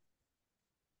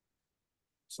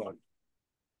 Sorry.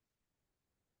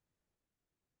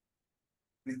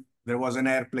 There was an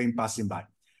airplane passing by.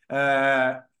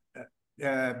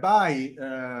 By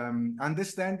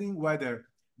understanding whether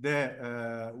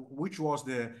which was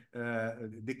the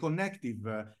connective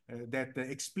that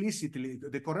explicitly,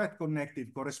 the correct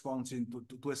connective corresponds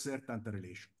to a certain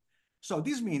relation. So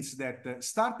this means that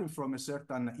starting from a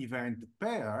certain event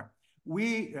pair,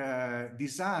 we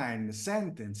design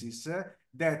sentences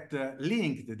that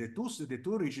link the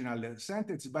two original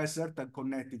sentences by a certain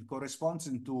connective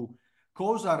corresponding to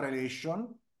causal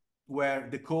relation, where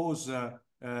the cause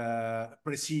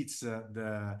precedes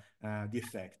the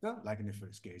effect, like in the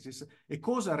first cases, a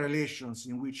causal relations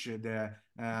in which the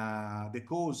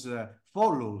cause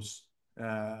follows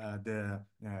the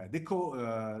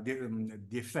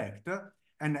effect,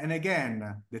 and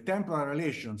again the temporal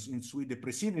relations in which the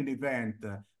preceding event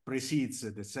precedes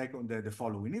the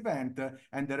following event,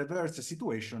 and the reverse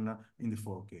situation in the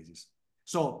four cases.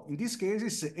 So in these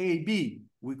cases, A, B,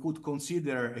 we could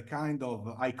consider a kind of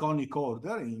iconic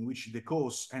order in which the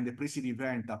cause and the preceding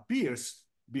event appears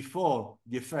before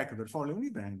the effect of the following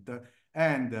event,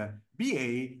 and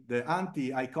BA, the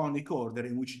anti-iconic order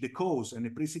in which the cause and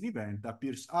the preceding event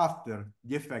appears after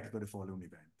the effect of the following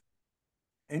event.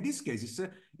 In these cases,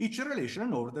 each relation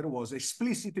and order was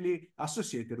explicitly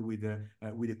associated with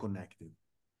a connective.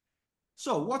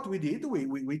 So what we did,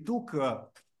 we took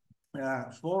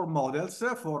four models,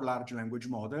 four large language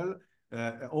model,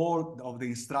 all of the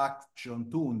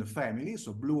instruction-tuned family,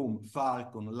 so Bloom,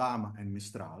 Falcon, Llama, and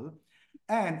Mistral.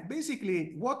 And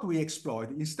basically what we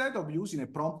exploit, instead of using a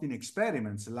prompting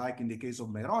experiments, like in the case of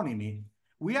meronymy,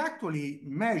 we actually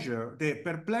measure the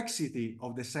perplexity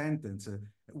of the sentence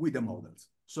with the models.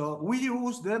 So we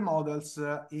use the models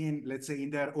in, let's say, in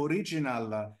their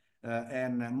original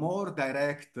and more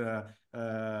direct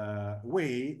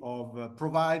way of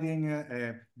providing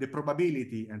the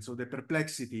probability and so the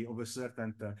perplexity of a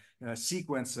certain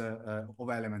sequence of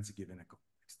elements given a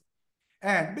context.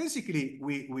 And basically,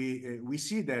 we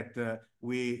see that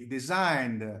we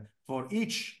designed for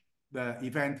each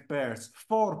event pairs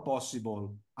four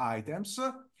possible items,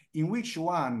 in which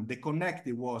one the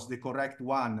connective was the correct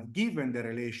one given the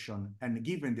relation and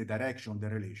given the direction of the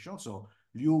relation. So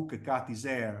Luke cut his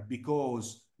hair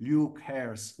because Luke's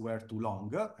hairs were too long,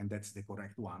 and that's the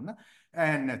correct one.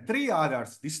 And three other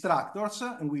distractors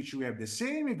in which we have the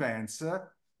same events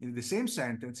in the same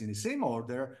sentence, in the same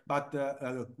order, but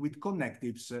with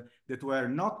connectives that were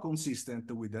not consistent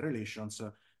with the relations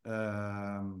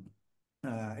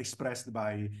expressed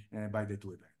by the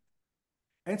two events.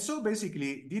 And so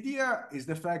basically, the idea is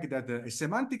the fact that a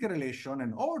semantic relation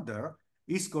and order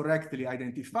is correctly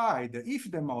identified if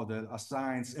the model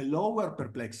assigns a lower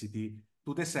perplexity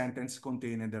to the sentence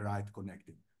containing the right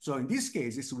connective. So in these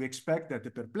cases, we expect that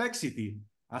the perplexity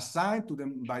assigned to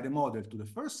them by the model to the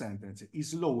first sentence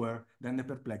is lower than the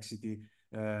perplexity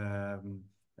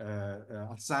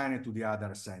assigned to the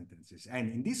other sentences.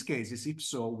 And in these cases, if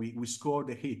so, we score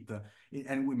the hit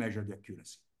and we measure the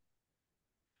accuracy.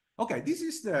 Okay, this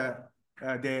is the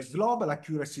global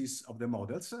accuracies of the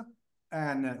models.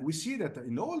 And we see that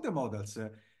in all the models,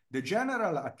 the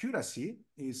general accuracy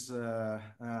is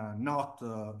not,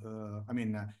 I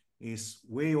mean, is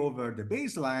way over the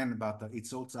baseline, but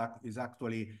it's also is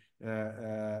actually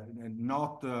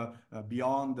not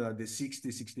beyond the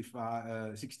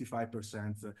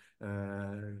 65%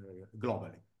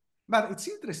 globally. But it's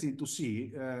interesting to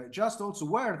see just also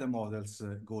where the models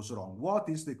goes wrong. What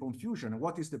is the confusion?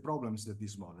 What is the problems that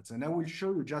these models? And I will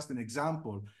show you just an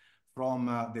example from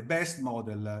the best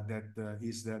model that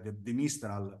is the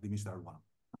Mistral one.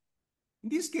 In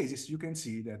these cases, you can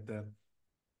see that,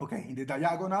 okay, in the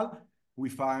diagonal, we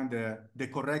find the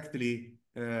correctly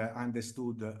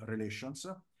understood relations.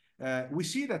 We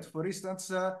see that, for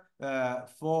instance,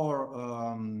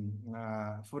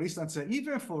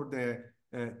 even for the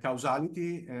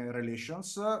causality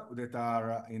relations that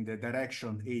are in the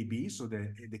direction AB, so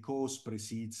the cause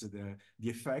precedes the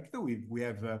effect, we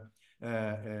have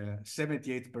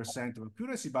 78% of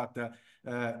accuracy, but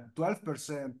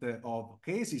 12% of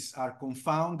cases are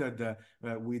confounded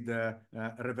with the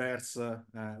reverse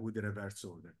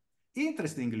order.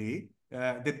 Interestingly,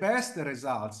 the best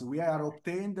results we are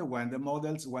obtained when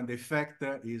the effect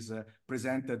is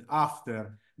presented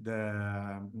after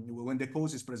when the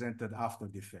cause is presented after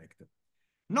the effect.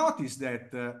 Notice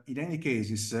that in any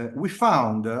cases, we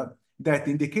found that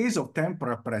in the case of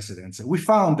temporal precedence, we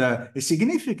found a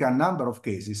significant number of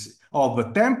cases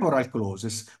of temporal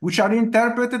clauses which are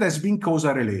interpreted as being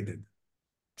causal related.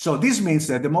 So this means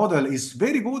that the model is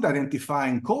very good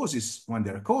identifying causes when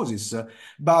there are causes,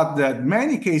 but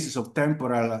many cases of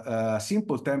temporal,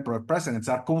 simple temporal precedence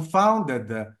are confounded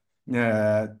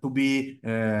to be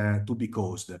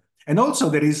caused. And also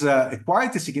there is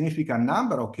quite a significant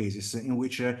number of cases in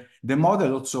which the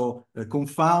model also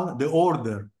confound the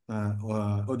order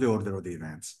of the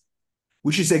events,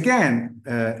 which is again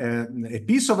a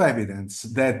piece of evidence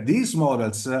that these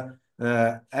models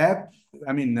have,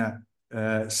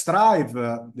 strive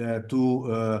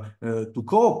to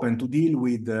cope and to deal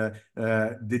with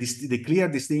the clear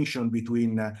distinction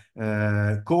between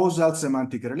causal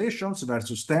semantic relations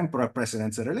versus temporal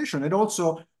precedence relation, and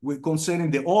also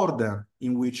concerning the order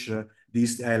in which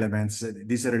these elements,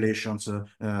 these relations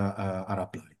are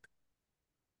applied.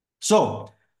 So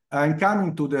I'm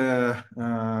coming to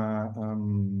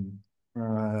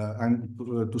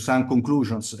to some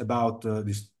conclusions about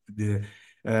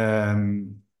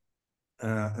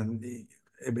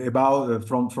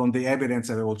from the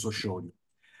evidence I also showed you.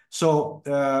 So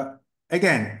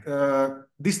again,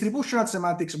 distributional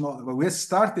semantics model, we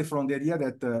started from the idea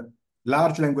that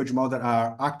large language models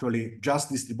are actually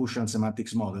just distributional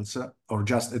semantics models, or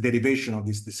just a derivation of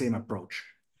the same approach.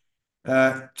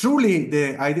 Truly,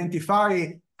 they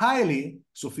identify highly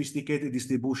sophisticated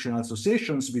distributional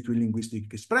associations between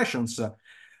linguistic expressions,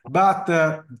 but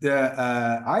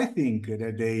I think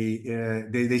that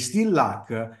they still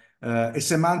lack a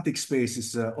semantic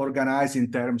spaces organized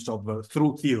in terms of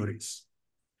through theories.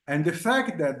 And the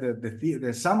fact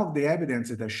that some of the evidence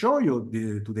that I show you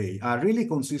today are really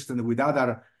consistent with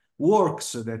other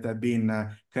works that have been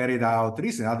carried out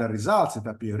recently, other results that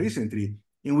appear recently,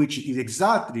 in which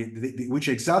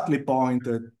exactly point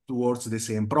towards the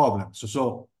same problem.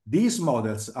 So these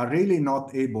models are really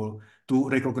not able to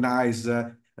recognize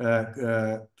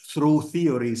through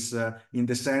theories in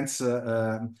the sense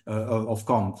of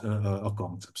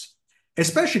concepts.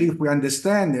 Especially if we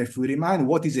understand, if we remind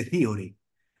what is a theory.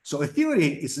 So a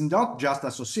theory is not just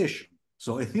association.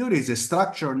 So a theory is a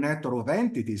structured network of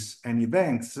entities and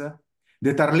events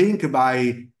that are linked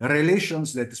by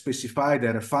relations that specify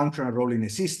their functional role in a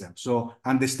system. So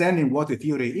understanding what a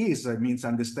theory is means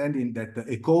understanding that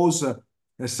a cause,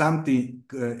 something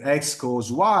X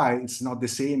cause Y, it's not the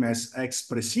same as X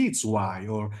precedes Y,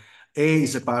 or A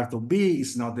is a part of B,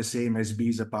 is not the same as B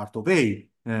is a part of A,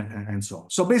 and so on.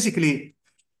 So basically,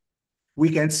 we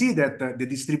can see that the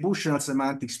distributional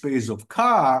semantic space of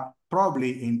CAR,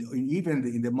 probably even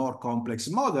in the more complex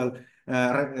model,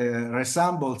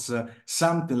 resembles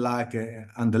something like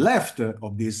on the left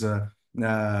of this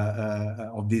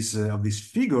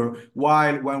figure.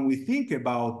 While when we think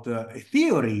about a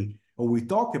theory, or we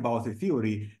talk about a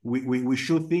theory, we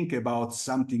should think about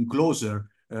something closer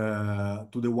to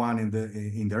the one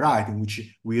in the right, in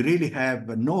which we really have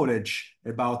knowledge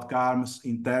about CARMs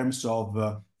in terms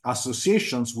of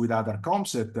associations with other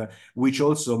concepts, which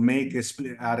also make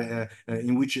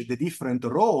in which the different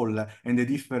role and the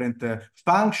different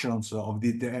functions of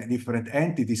the different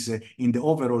entities in the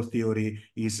overall theory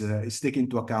is taken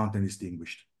into account and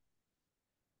distinguished.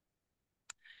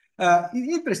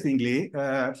 Interestingly,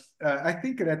 I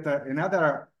think that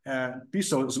another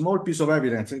small piece of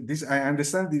evidence, I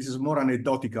understand this is more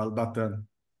anecdotal, but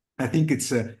I think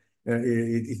it's a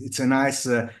nice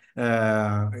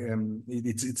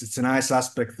it's a nice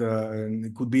aspect.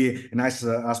 It could be a nice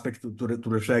aspect to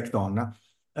reflect on.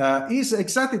 Is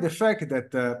exactly the fact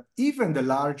that even the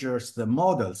largest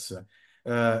models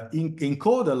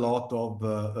encode a lot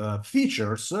of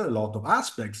features, a lot of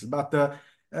aspects, but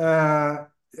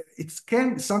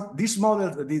these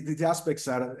models, the aspects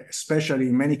are, especially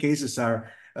in many cases, are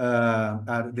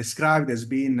described as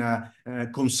being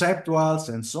conceptuals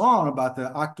and so on, but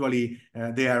actually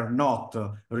they are not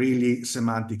really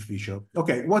semantic feature.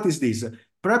 Okay, what is this?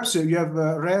 Perhaps you have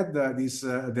read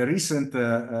the recent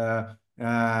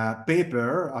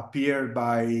paper appeared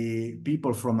by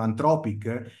people from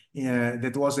Anthropic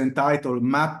that was entitled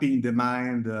 "Mapping the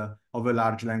Mind of a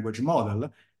Large Language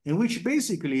Model," in which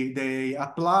basically they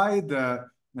applied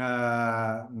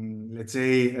let's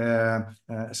say,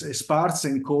 sparse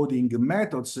encoding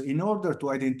methods in order to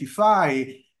identify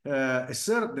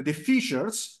the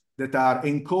features that are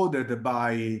encoded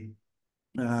by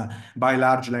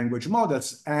large language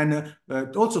models, and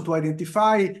also to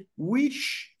identify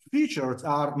which features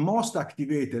are most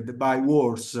activated by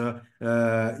words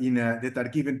that are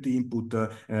given to input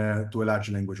to a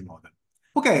large language model.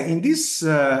 Okay, in this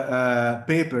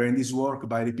paper, in this work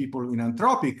by the people in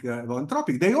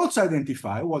Anthropic, they also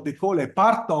identify what they call a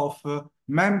part of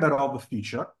member of a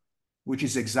feature, which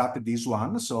is exactly this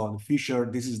one. So the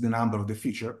feature, this is the number of the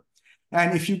feature.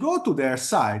 And if you go to their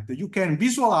site, you can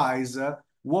visualize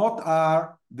what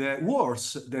are the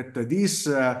words that this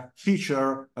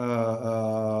feature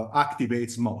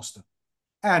activates most.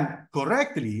 And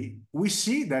correctly, we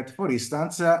see that, for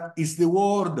instance, is the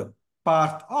word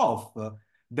part of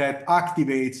that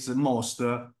activates most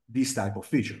this type of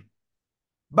feature.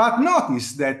 But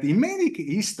notice that in many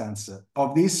instances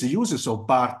of these uses of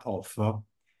part of,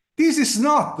 this is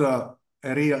not a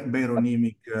real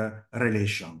meronymic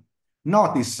relation.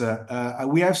 Notice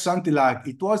we have something like,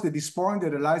 it was at this point they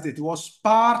realized that it was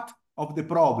part of the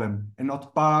problem and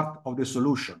not part of the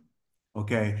solution.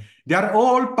 Okay, they are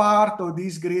all part of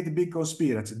this great big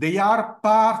conspiracy. They are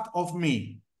part of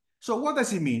me. So what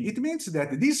does it mean? It means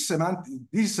that this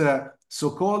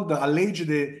so-called alleged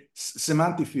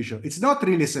semantic feature, it's not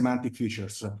really semantic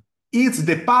features. It's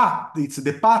the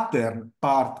pattern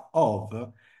part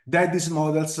of that these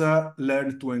models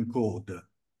learn to encode.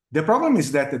 The problem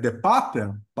is that the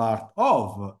pattern part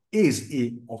of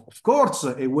is, of course,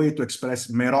 a way to express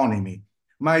meronymy,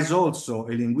 but is also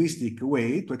a linguistic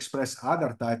way to express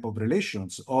other type of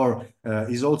relations, or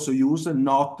is also used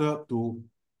not to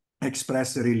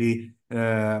express really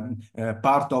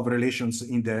part of relations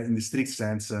in the strict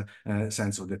sense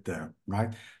of the term,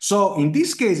 right? So in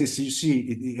these cases, you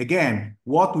see, again,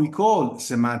 what we call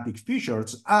semantic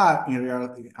features are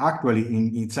actually,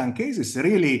 in some cases,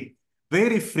 really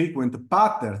very frequent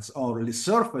patterns or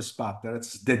surface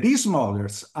patterns that these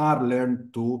models are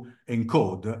learned to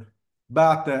encode.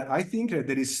 But I think that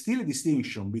there is still a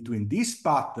distinction between this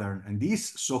pattern and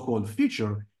this so-called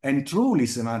feature and truly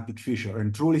semantic feature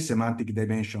and truly semantic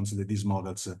dimensions that these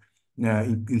models,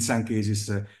 in some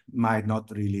cases, might not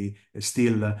really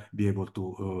still be able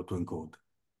to encode.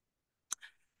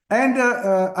 And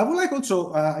I would like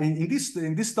also in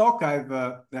this talk in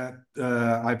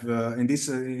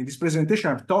this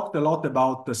presentation I've talked a lot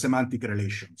about semantic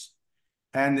relations,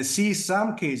 and see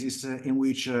some cases in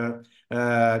which even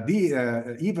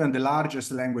the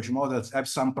largest language models have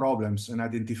some problems in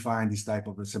identifying this type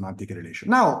of semantic relation.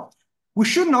 Now, we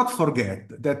should not forget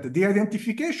that the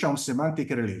identification of semantic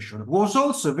relation was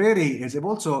also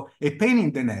a pain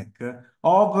in the neck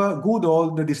of good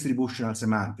old distributional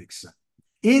semantics,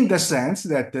 in the sense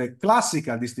that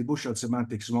classical distributional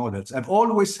semantics models have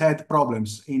always had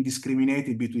problems in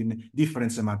discriminating between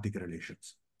different semantic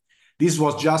relations. This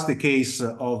was just a case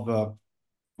of,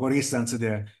 for instance,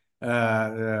 the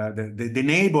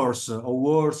neighbors of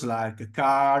words like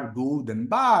car, good, and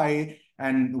buy,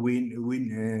 and we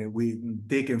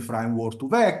taken from word to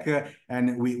vec,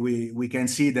 and we can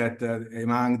see that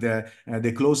among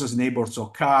the closest neighbors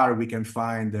of car, we can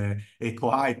find a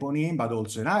cohyponym, but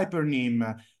also an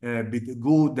hypernym.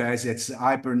 Good as its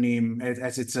hypernym,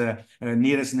 as its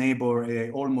nearest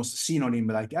neighbor, almost synonym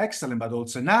like excellent, but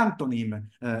also an antonym,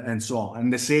 and so on.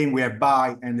 And the same we have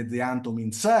by and the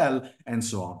antonym cell, and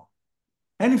so on.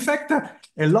 And in fact, a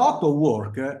lot of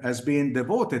work has been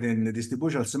devoted in the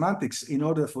distributional semantics in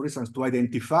order, for instance, to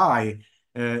identify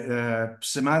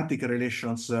semantic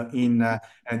relations in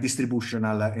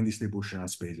distributional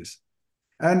spaces.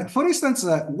 And for instance,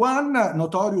 one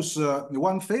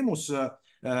famous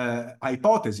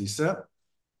hypothesis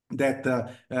that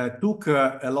took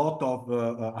a lot of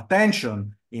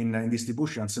attention in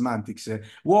distributional semantics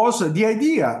was the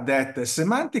idea that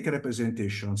semantic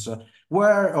representations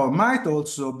were or might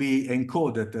also be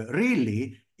encoded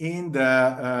really in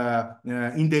the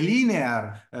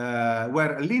linear,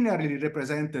 were linearly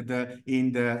represented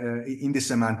in the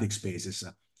semantic spaces.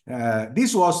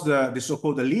 This was the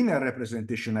so-called linear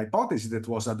representation hypothesis that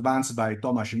was advanced by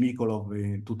Tomasz Mikolov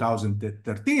in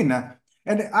 2013.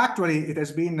 And actually, it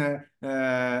has been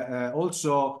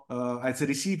also has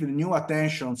received new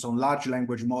attentions on large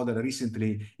language model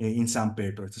recently in some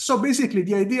papers. So basically,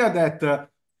 the idea that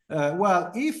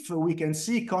well, if we can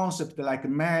see concepts like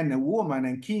man and woman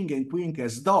and king and queen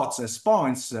as dots, as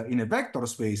points in a vector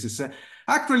spaces,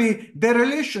 actually the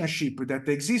relationship that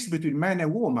exists between man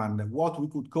and woman, what we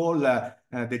could call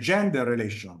the gender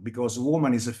relation, because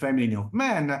woman is a feminine of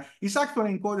man, is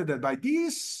actually encoded by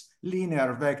this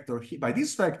linear vector here, by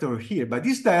this vector here, by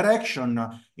this direction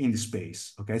in the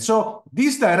space. Okay, so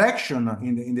this direction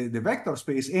in the vector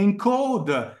space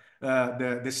encode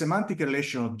the semantic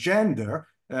relation of gender,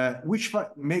 which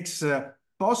makes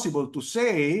possible to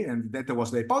say, and that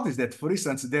was the hypothesis, that, for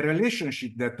instance, the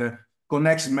relationship that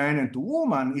connects man and to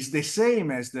woman is the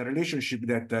same as the relationship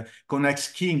that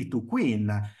connects king to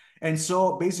queen. And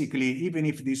so basically, even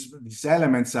if these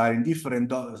elements are in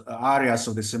different areas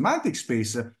of the semantic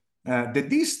space, the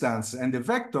distance and the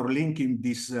vector linking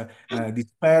these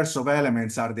pairs of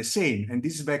elements are the same, and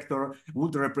this vector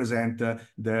would represent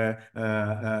the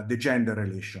gender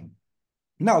relation.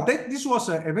 Now, this was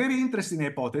a very interesting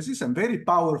hypothesis and very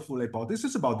powerful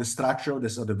hypothesis about the structure of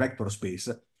the vector space.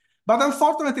 But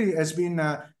unfortunately, has been,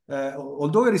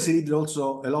 although it received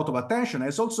also a lot of attention,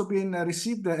 has also been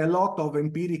received a lot of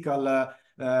empirical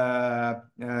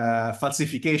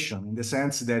falsification, in the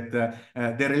sense that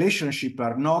the relationships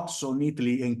are not so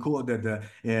neatly encoded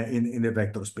in the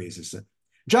vector spaces.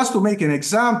 Just to make an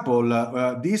example,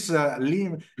 this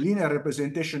linear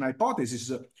representation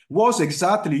hypothesis was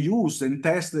exactly used and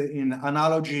tested in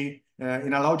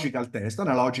analogical test,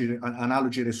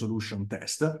 analogy resolution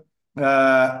test.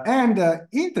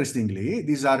 Interestingly,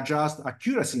 these are just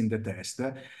accuracy in the test,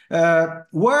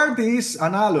 where this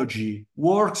analogy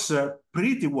works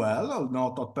pretty well,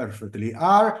 not perfectly,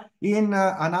 are in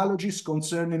analogies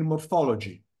concerning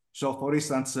morphology. So, for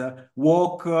instance,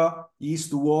 walk is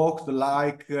to walk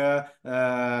like,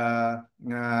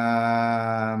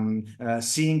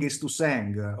 sing is to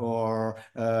sing, or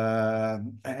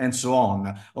and so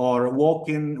on. Or walk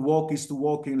is to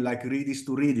walking like read is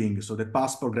to reading. So the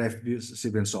past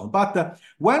progressive and so on. But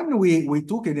when we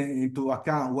took it into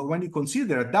account, when you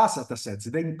consider data sets,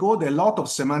 they encode a lot of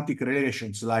semantic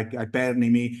relations like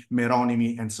hypernymy,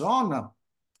 meronymy, and so on.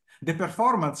 The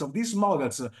performance of these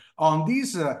models on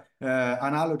this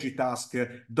analogy task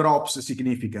drops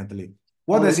significantly.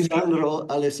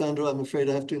 Alessandro, I'm afraid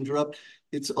I have to interrupt.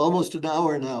 It's almost an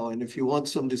hour now, and if you want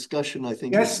some discussion, I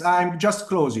think... Yes, I'm just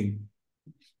closing.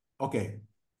 Okay.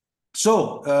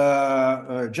 So,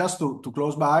 just to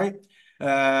close by,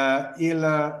 so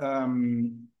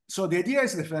the idea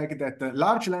is the fact that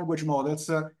large language models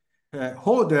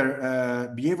owe their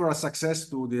behavioral success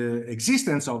to the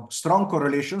existence of strong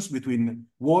correlations between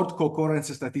word co-occurrence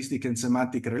statistic and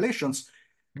semantic relations.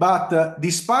 But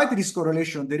despite this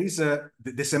correlation, there is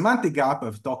the semantic gap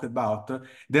I've talked about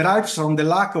derives from the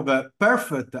lack of a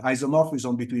perfect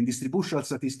isomorphism between distributional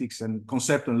statistics and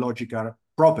conceptual and logical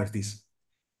properties.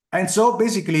 And so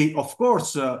basically, of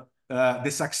course, the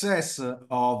success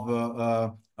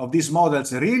of these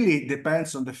models really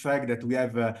depends on the fact that we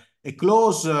have a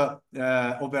close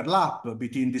overlap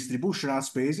between distributional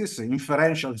spaces,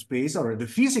 inferential space, or the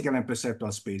physical and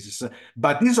perceptual spaces.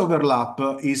 But this overlap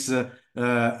is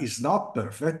not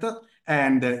perfect,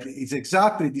 and it's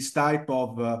exactly this type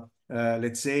of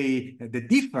let's say, the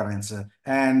difference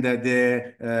and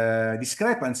the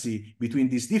discrepancy between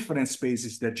these different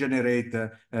spaces that generate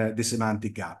the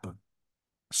semantic gap.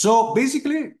 So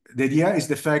basically, the idea is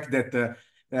the fact that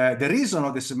the reason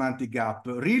of the semantic gap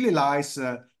really lies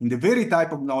in the very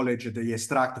type of knowledge that they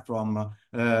extract from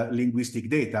linguistic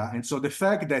data. And so the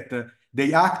fact that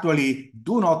they actually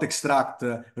do not extract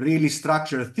really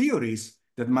structured theories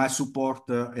that might support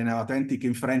an authentic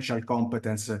inferential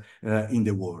competence in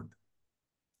the world.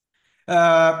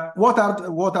 What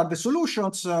are the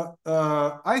solutions?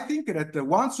 I think that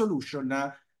one solution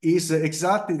is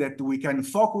exactly that we can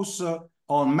focus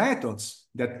on methods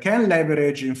that can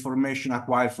leverage information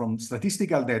acquired from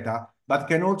statistical data, but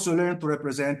can also learn to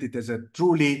represent it as a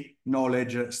truly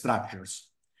knowledge structures.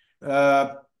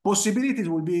 Possibilities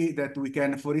will be that we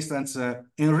can, for instance,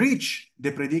 enrich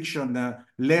the prediction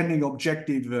learning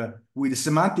objective with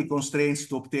semantic constraints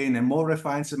to obtain a more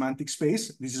refined semantic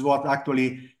space. This is what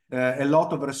actually a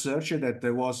lot of research that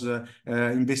was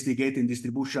investigating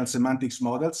distributional semantics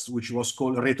models, which was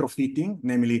called retrofitting,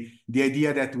 namely the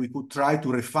idea that we could try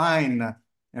to refine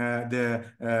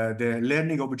the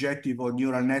learning objective of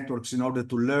neural networks in order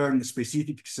to learn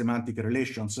specific semantic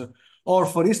relations. Or,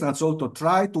 for instance, also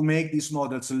try to make these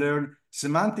models learn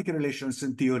semantic relations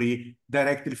in theory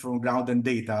directly from grounded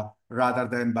data rather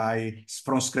than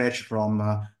from scratch from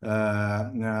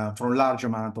large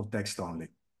amount of text only.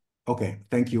 Okay,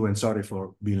 thank you and sorry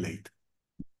for being late.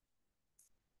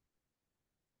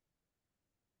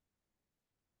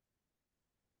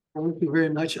 Thank you very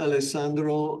much,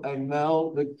 Alessandro. And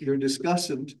now your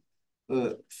discussant,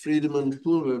 Friedemann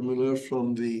Pulvermüller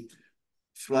from the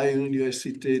Freie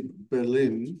Universität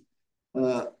Berlin,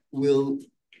 will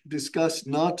discuss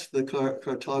not the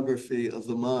cartography of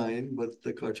the mind, but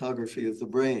the cartography of the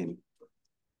brain,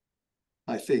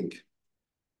 I think.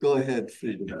 Go ahead,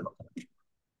 Friedemann.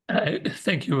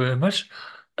 Thank you very much.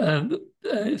 Thank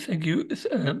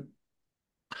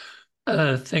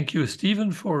you,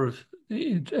 Stephen, for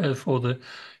the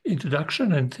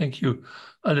introduction, and thank you,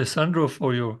 Alessandro,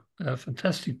 for your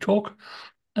fantastic talk.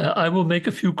 I will make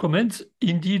a few comments,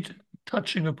 indeed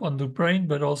touching upon the brain,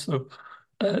 but also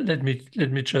let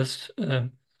me just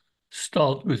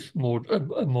start with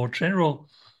a more general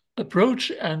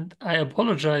approach, and I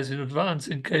apologize in advance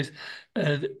in case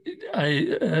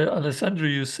Alessandro,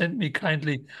 you sent me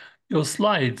kindly your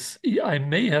slides. I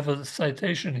may have a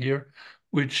citation here,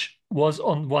 which was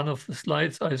on one of the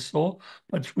slides I saw,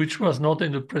 but which was not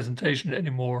in the presentation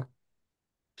anymore.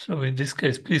 So in this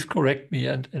case, please correct me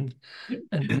and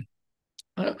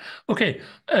okay.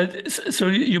 So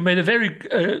you made a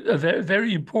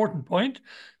very important point.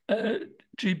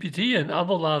 GPT and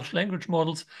other large language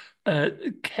models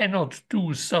cannot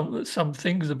do some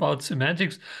things about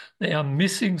semantics. They are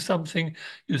missing something.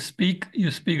 You speak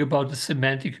about the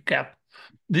semantic gap.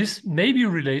 This may be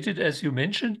related, as you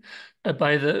mentioned,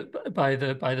 by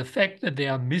the fact that they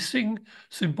are missing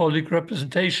symbolic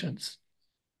representations.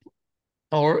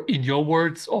 Or in your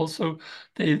words, also,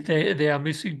 they are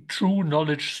missing true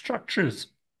knowledge structures,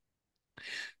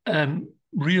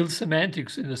 real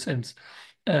semantics in a sense,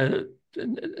 and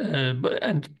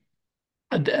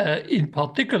in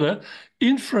particular,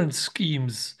 inference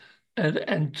schemes,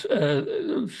 and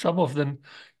some of them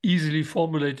easily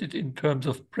formulated in terms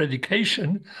of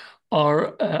predication,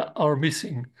 are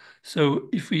missing. So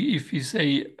if we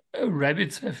say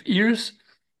rabbits have ears,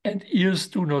 and ears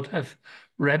do not have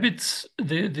rabbits,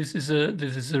 this is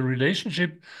a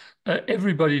relationship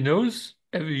everybody knows,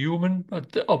 every human,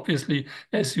 but obviously,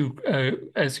 as you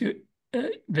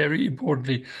very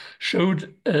importantly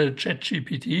showed,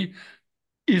 ChatGPT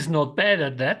is not bad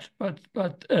at that, but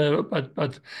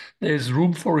there's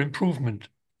room for improvement.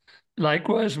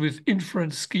 Likewise, with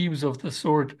inference schemes of the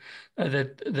sort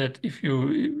that if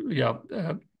you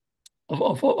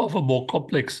of a more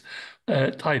complex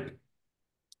type.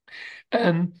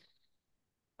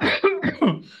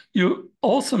 You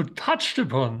also touched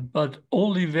upon, but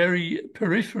only very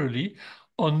peripherally,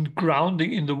 on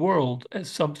grounding in the world as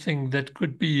something that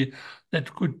could be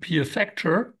a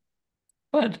factor.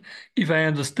 But if I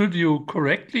understood you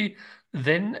correctly,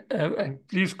 then, and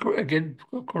please again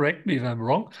correct me if I'm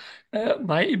wrong,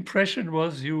 my impression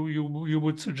was you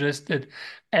would suggest that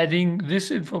adding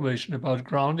this information about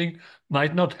grounding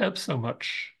might not help so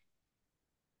much.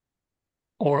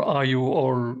 Or are you,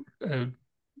 or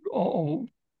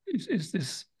is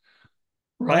this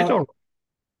right?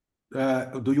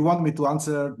 Do you want me to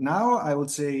answer now? I would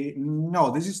say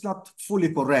no, this is not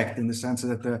fully correct in the sense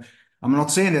that I'm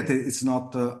not saying that it's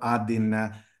not adding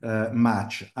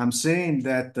much. I'm saying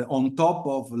that on top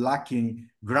of lacking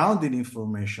grounding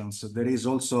informations, there is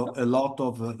also a lot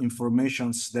of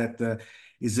informations that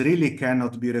is really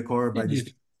cannot be recorded by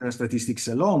this statistics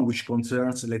alone, which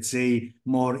concerns, let's say,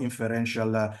 more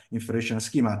inferential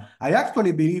schema. I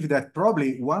actually believe that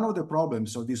probably one of the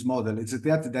problems of this model is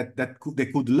that they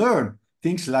could learn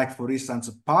things like, for instance,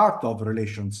 part of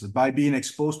relations by being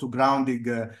exposed to grounded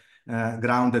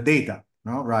data.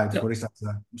 No, right. Yeah. For instance,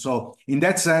 so in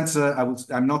that sense,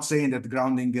 I'm not saying that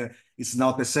grounding is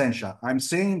not essential. I'm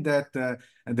saying that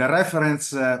the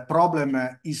reference problem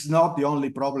is not the only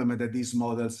problem that these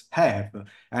models have.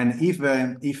 And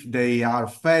if they are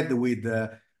fed with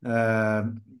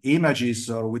images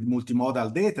or with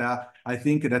multimodal data, I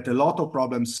think that a lot of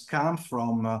problems come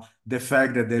from the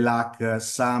fact that they lack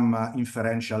some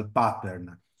inferential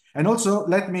pattern. And also,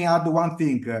 let me add one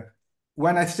thing.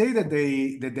 When I say that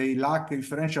they lack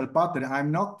inferential pattern,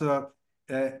 I'm not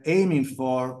aiming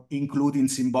for including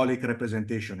symbolic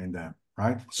representation in them,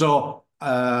 right? So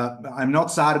I'm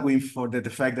not arguing for the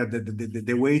fact that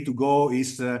the way to go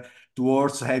is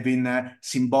towards having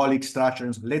symbolic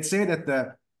structures. Let's say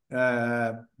that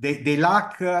they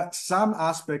lack some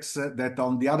aspects that,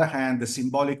 on the other hand, the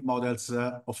symbolic models,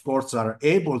 of course, are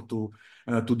able to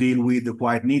deal with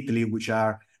quite neatly, which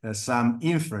are some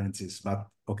inferences. But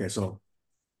okay, so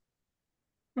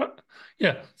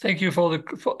yeah, thank you for the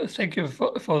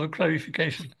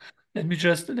clarification. Let me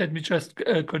just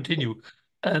continue.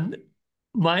 And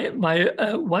my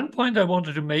one point I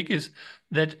wanted to make is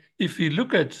that if we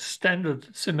look at standard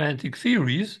semantic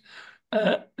theories,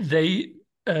 they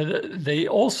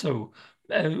also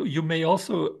you may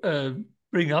also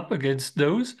bring up against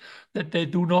those that they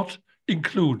do not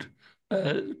include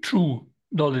true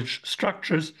knowledge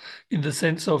structures in the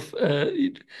sense of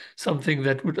something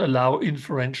that would allow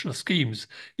inferential schemes.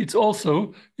 It's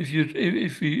also, if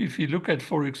you look at,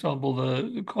 for example,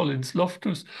 the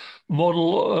Collins-Loftus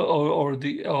model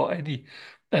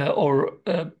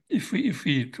if we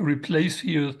replace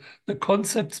here the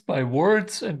concepts by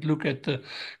words and look at the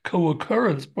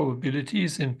co-occurrence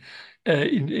probabilities in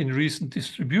recent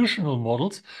distributional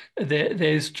models,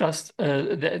 the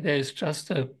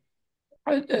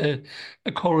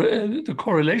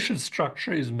correlation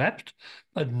structure is mapped,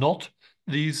 but not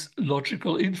these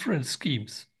logical inference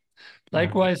schemes.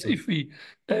 Likewise, if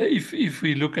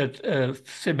we look at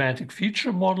semantic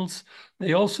feature models,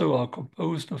 they also are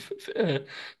composed of a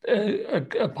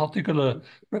particular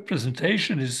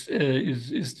representation is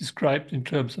described in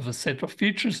terms of a set of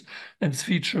features and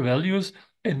feature values,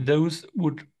 and those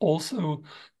would also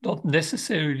not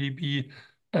necessarily be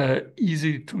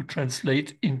easy to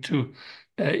translate into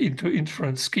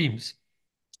inference schemes.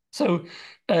 So,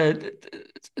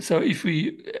 if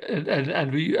we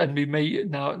we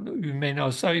may now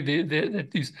say that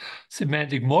these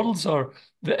semantic models are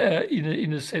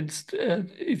in a sense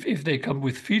if they come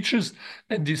with features,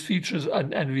 and these features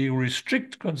and we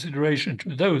restrict consideration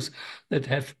to those that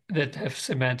have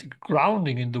semantic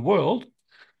grounding in the world,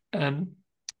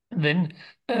 then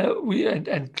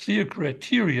and clear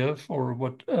criteria for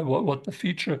what the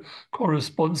feature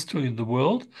corresponds to in the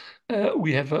world.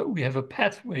 We have a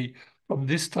pathway from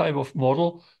this type of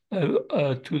model to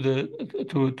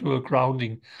a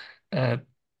grounding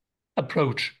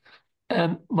approach.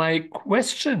 And my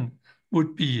question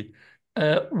would be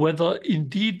whether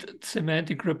indeed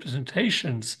semantic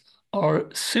representations are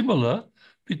similar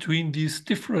between these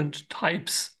different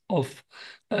types of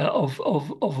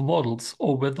models,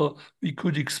 or whether we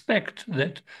could expect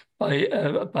that by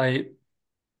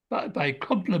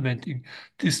complementing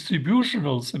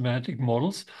distributional semantic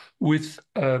models with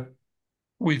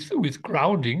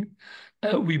grounding,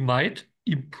 we might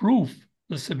improve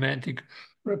the semantic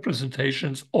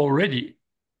representations already.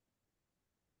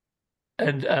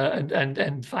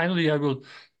 And finally, I will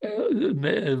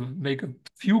make a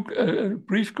few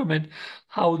brief comment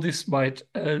how this might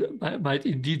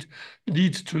indeed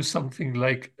lead to something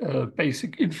like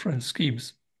basic inference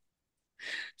schemes.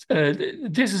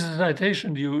 This is a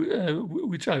citation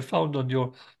which I found on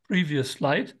your previous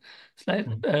slide,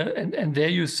 and there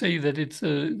you say that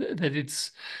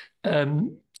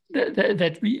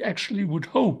that we actually would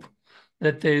hope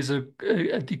that there is a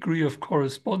degree of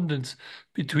correspondence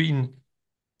between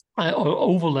or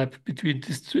overlap between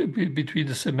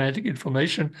the semantic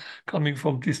information coming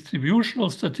from distributional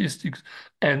statistics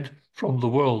and from the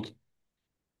world.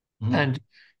 And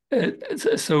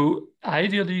so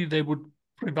ideally they would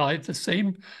provide the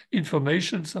same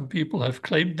information. Some people have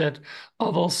claimed that,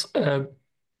 others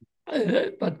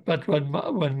but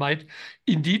one might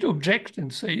indeed object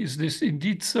and say, is this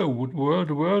indeed so? Would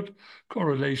word-to-word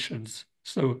correlations?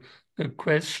 So the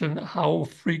question, how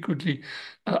frequently,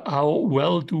 how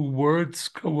well do words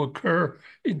co-occur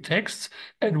in texts,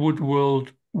 and would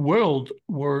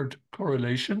world-word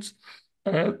correlations?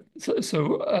 How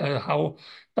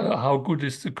good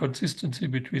is the consistency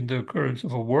between the occurrence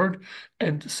of a word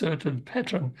and a certain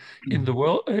pattern in the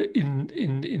world, in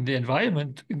the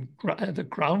environment, in the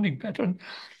grounding pattern?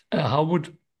 How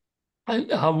would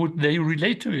they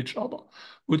relate to each other?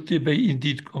 Would they be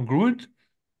indeed congruent,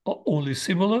 or only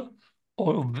similar,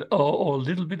 or a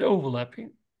little bit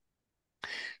overlapping?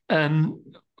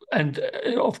 And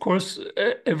of course,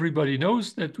 everybody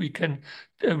knows that we can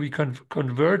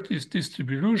convert these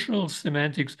distributional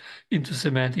semantics into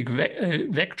semantic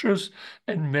vectors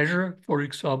and measure, for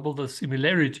example, the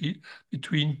similarity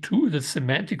between the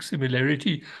semantic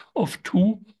similarity of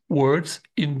two words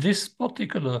in this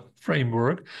particular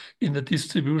framework, in the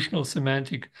distributional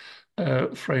semantic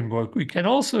framework. We can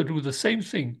also do the same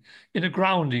thing in a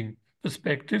grounding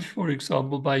perspective, for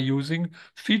example, by using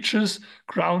features,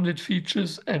 grounded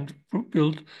features, and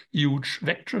build huge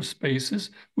vector spaces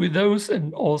with those,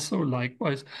 and also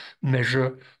likewise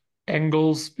measure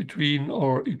angles between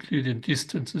or Euclidean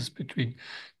distances between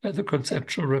the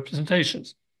conceptual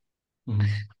representations.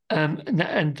 And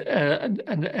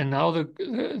now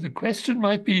the question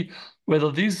might be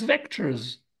whether these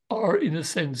vectors are, in a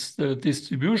sense, the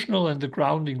distributional and the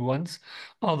grounding ones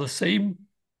are the same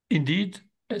indeed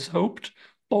as hoped,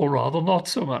 or rather not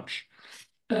so much.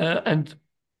 And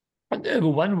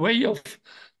one way of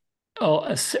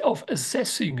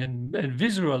assessing and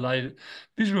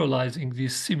visualizing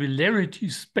these similarity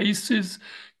spaces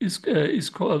is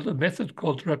called a method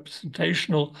called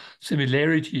representational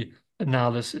similarity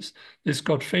analysis. This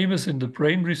got famous in the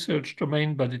brain research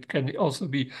domain, but it can also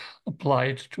be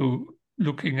applied to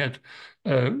looking at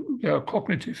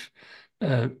cognitive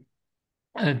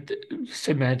and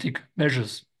semantic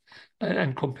measures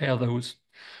and compare those.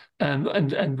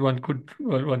 And one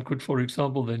could, for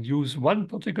example, then use one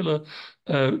particular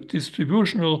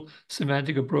distributional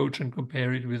semantic approach and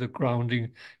compare it with a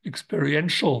grounding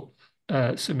experiential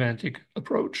semantic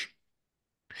approach.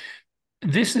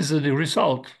 This is the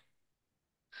result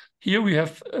here we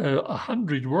have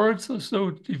 100 words or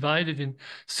so divided in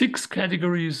 6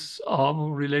 categories: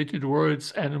 related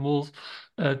words, animals,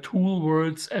 tool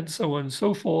words, and so on and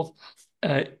so forth.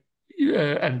 And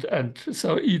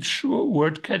so each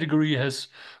word category has,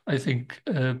 I think,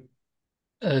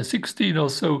 16 or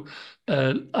so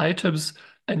items,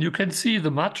 and you can see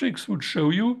the matrix would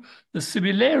show you the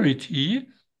similarity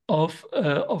of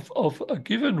a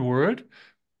given word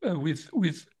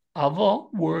with other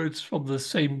words from the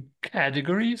same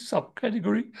category,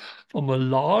 subcategory, from a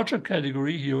larger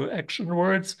category. Here action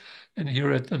words, and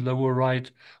here at the lower right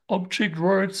object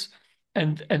words.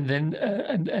 And then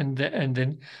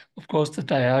of course the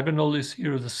diagonal is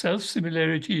here the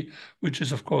self-similarity, which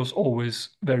is of course always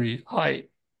very high.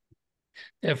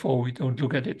 Therefore, we don't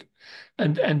look at it.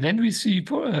 And then we see,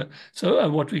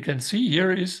 what we can see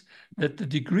here is that the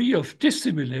degree of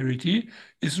dissimilarity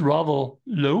is rather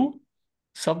low,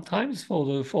 sometimes for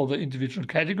the individual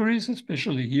categories,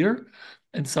 especially here.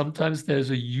 And sometimes there's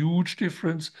a huge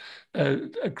difference,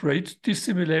 a great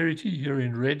dissimilarity here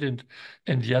in red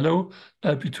and yellow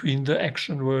between the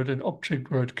action word and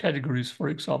object word categories, for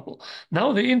example.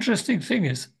 Now, the interesting thing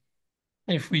is,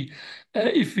 if we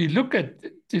look at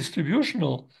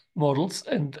distributional models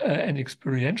and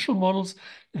experiential models,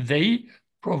 they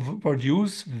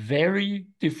produce very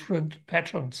different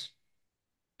patterns.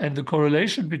 And the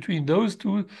correlation between those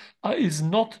two is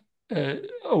not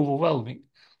overwhelming.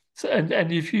 So,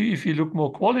 and if you look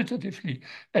more qualitatively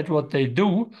at what they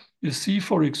do, you see,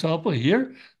 for example,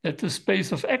 here that the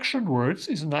space of action words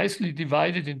is nicely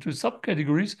divided into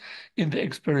subcategories in the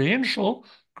experiential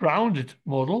grounded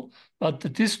model, but the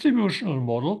distributional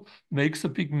model makes a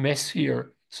big mess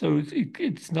here. So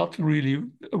it's not really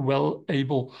well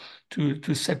able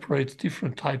to separate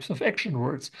different types of action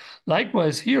words.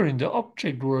 Likewise, here in the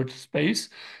object word space,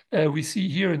 we see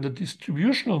here in the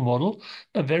distributional model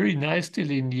a very nice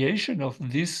delineation of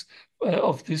this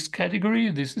category.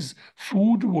 This is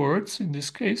food words in this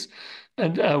case,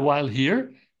 and while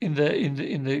here in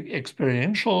the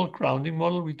experiential grounding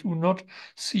model, we do not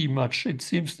see much. It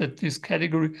seems that this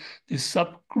category, this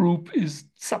subgroup, is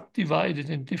subdivided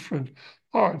in different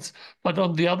parts. But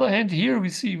on the other hand, here we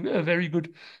see a very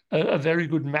good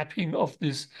mapping of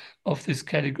this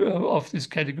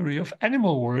category of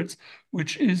animal words,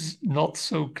 which is not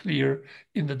so clear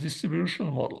in the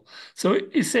distributional model. So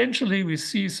essentially, we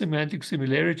see semantic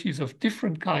similarities of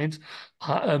different kinds,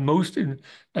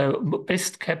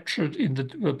 best captured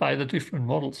by the different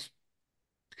models.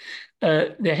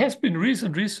 There has been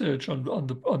recent research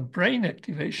on brain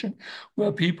activation,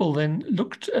 where people then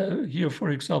looked here,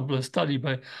 for example, a study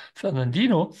by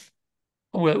Fernandino,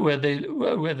 where they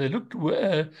looked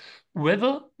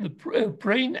whether the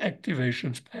brain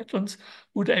activations patterns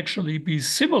would actually be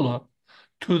similar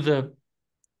to the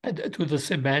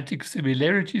semantic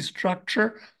similarity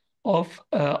structure of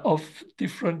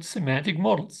different semantic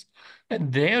models.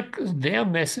 And their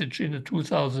message in the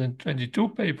 2022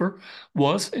 paper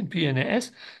was in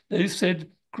PNAS, they said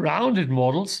grounded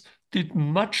models did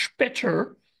much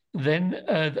better than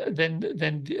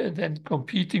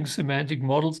competing semantic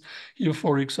models. Here,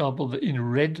 for example, in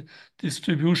red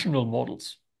distributional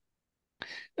models.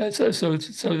 So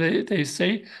they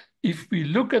say, if we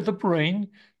look at the brain,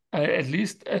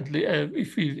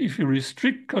 if we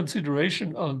restrict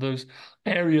consideration on those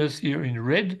areas here in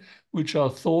red, which are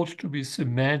thought to be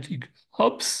semantic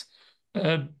hubs,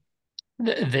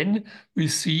 then we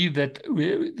see that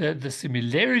the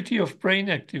similarity of brain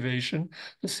activation,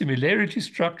 the similarity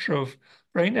structure of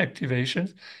brain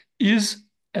activations is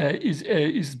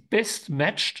best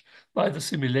matched by the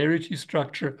similarity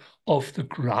structure of the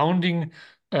grounding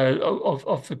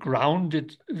of the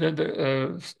grounded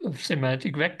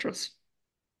semantic vectors.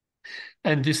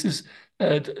 And this is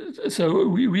so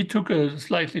we took a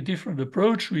slightly different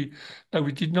approach. We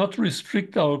did not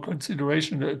restrict our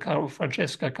consideration.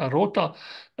 Francesca Carota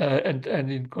and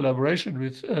in collaboration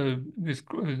with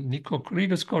Nico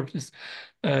Kriegerskort's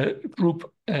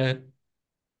group,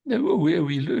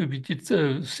 we did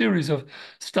a series of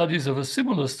studies of a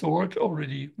similar sort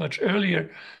already much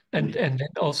earlier. And then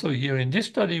also here in this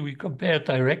study, we compared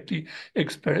directly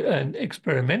an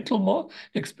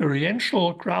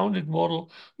experiential grounded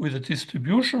model with a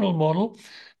distributional model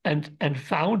and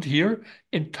found here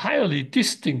entirely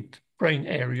distinct brain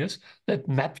areas that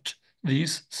mapped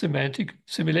these semantic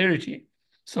similarity.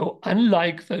 So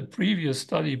unlike the previous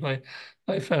study by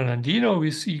Fernandino,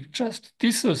 we see just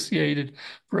dissociated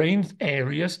brain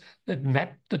areas that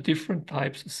map the different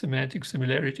types of semantic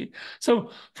similarity.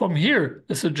 So from here,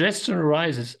 the suggestion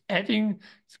arises, adding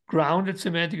grounded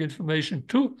semantic information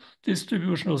to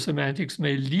distributional semantics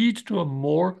may lead to a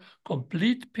more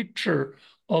complete picture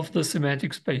of the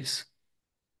semantic space.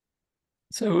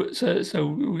 So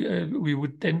we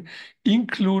would then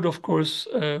include, of course,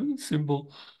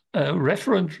 symbol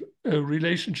referent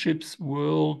relationships,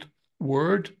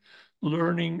 word,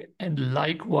 learning, and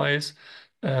likewise,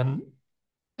 and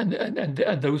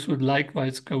those would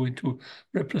likewise go into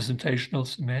representational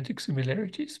semantic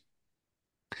similarities.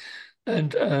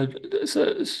 And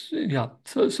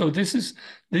so this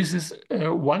is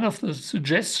one of the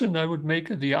suggestions I would make.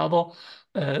 The other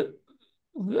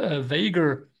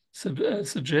vaguer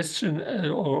suggestion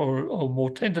or more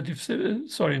tentative,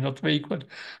 sorry, not vague, but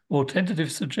more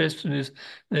tentative suggestion is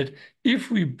that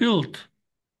if we build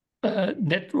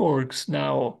networks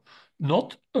now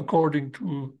not according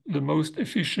to the most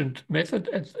efficient method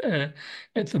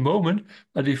at the moment,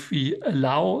 but if we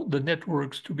allow the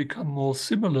networks to become more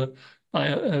similar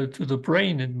to the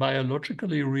brain and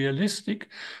biologically realistic,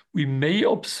 we may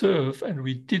observe, and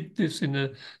we did this in a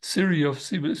series of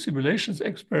simulations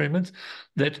experiments,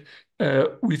 that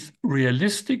with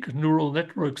realistic neural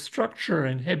network structure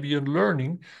and Hebbian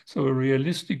learning, so a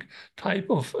realistic type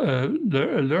of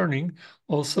learning,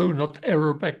 also not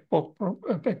error back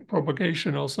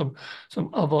propagation or some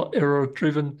other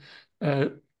error-driven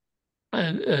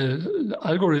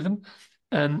algorithm,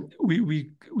 and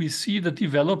we see the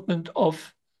development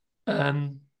of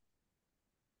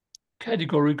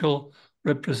categorical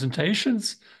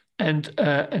representations and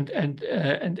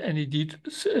indeed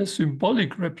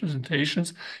symbolic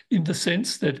representations, in the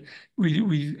sense that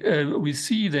we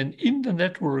see then in the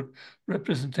network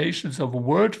representations of a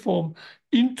word form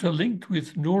interlinked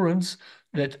with neurons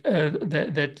that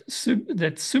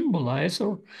symbolize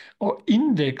or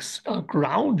index, are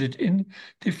grounded in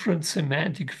different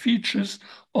semantic features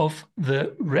of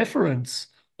the reference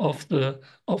of the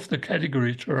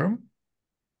category term.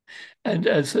 And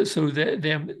so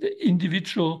the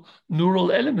individual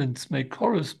neural elements may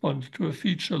correspond to a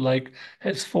feature like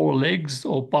has 4 legs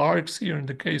or barks, here in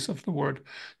the case of the word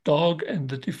dog and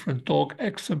the different dog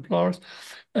exemplars.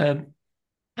 And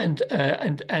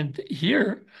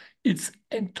here it's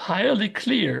entirely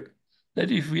clear that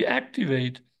if we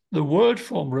activate the word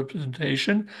form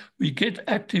representation, we get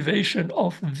activation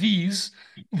of these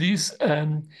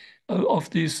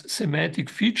semantic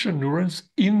feature neurons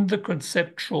in the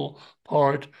conceptual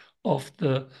part of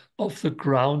the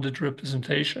grounded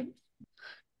representation.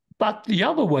 But the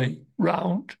other way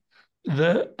round,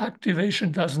 the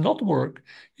activation does not work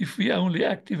if we only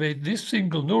activate this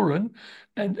single neuron,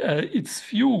 and its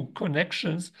few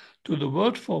connections to the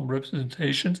word form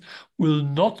representations will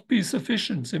not be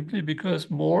sufficient, simply because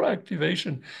more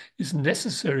activation is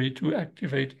necessary to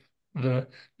activate the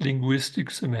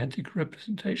linguistic semantic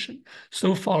representation.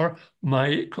 So far,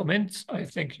 my comments. I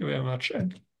thank you very much,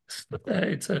 and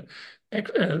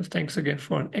thanks again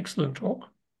for an excellent talk.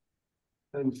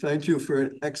 And thank you for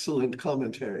an excellent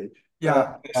commentary.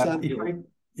 Yeah,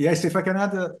 yes, if I can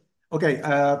add, okay.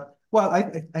 Well,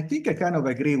 I think I kind of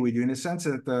agree with you in the sense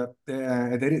that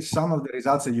there is some of the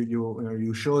results that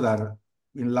you showed are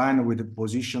in line with the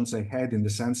positions I had, in the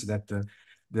sense that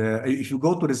if you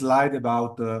go to the slide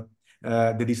about the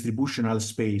distributional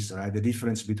space, right, the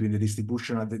difference between the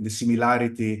distributional, the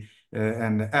similarity,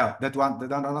 and that one,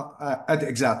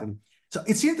 exactly. So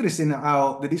it's interesting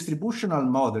how the distributional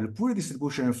model, pure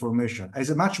distributional information, has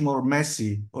a much more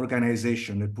messy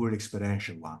organization than pure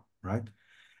experiential one, right?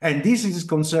 And this is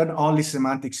concerned only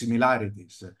semantic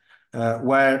similarities,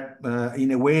 where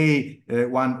in a way,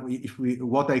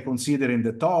 what I consider in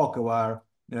the talk were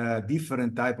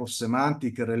different type of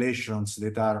semantic relations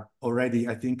that are already,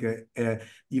 I think,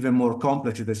 even more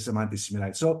complex than semantic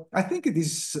similarity. So I think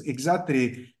this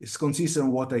exactly is consistent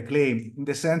with what I claim, in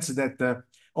the sense that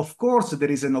of course,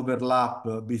 there is an overlap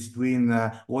between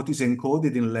what is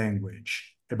encoded in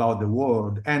language about the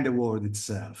word and the word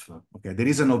itself. Okay, there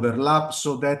is an overlap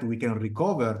so that we can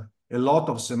recover a lot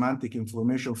of semantic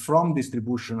information from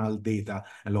distributional data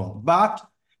alone. But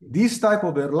this type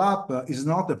of overlap is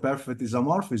not a perfect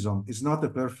isomorphism. It's not a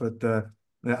perfect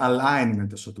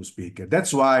alignment, so to speak.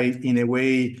 That's why, in a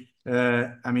way,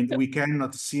 I mean, we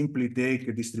cannot simply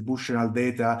take distributional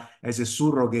data as a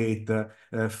surrogate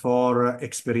for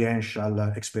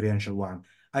experiential one.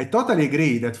 I totally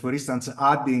agree that, for instance,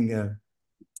 adding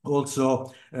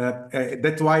also,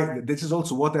 that's why this is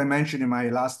also what I mentioned in my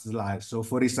last slide. So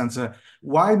for instance,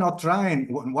 why not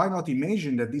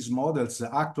imagine that these models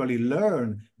actually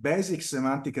learn basic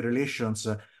semantic relations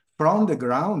from the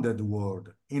grounded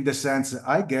world, in the sense,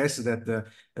 I guess that,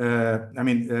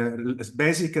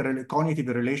 basic cognitive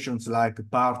relations like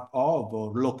part of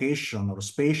or location or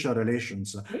spatial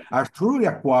relations are truly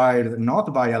acquired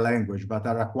not by a language, but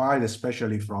are acquired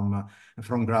especially from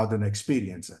grounded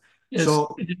experience. Yes.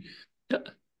 So, Yeah.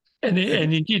 And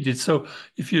indeed, it's so.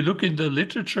 If you look in the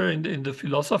literature, in the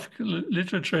philosophical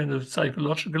literature, in the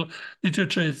psychological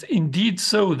literature, it's indeed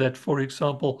so that, for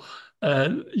example,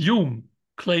 Hume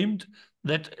claimed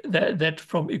that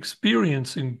from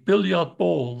experiencing billiard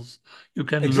balls, you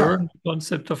can learn the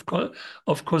concept of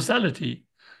causality.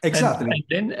 Exactly.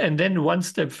 And then one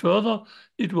step further,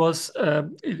 it was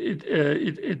um,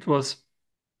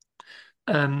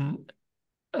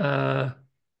 uh,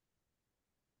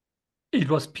 it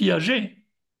was Piaget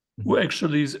who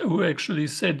actually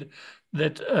said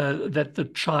that that the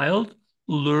child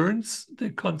learns the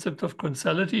concept of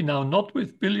causality now not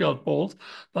with billiard balls,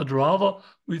 but rather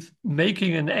with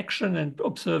making an action and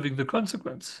observing the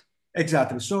consequence.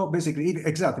 Exactly. So basically,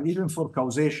 even for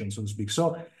causation, so to speak.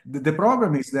 So the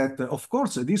problem is that, of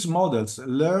course, these models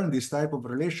learn this type of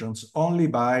relations only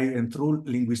by and through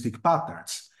linguistic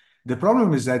patterns. The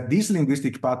problem is that these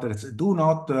linguistic patterns do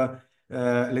not,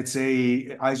 let's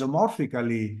say,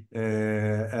 isomorphically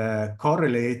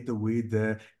correlate with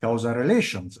causal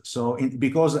relations. So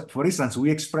because, for instance,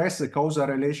 we express causal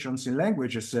relations in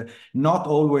languages not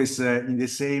always in the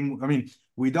same,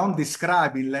 we don't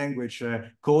describe in language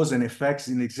cause and effects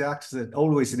in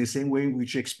always in the same way in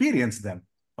which experience them.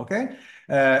 Okay,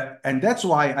 and that's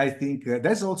why I think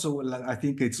that's also I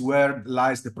think it's where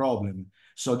lies the problem.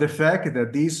 So the fact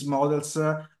that these models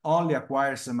only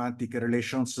acquire semantic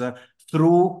relations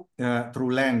through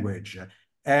language.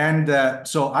 And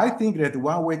so I think that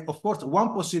one way, of course,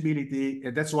 one possibility,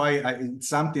 that's why it's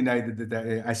something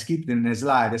that I skipped in a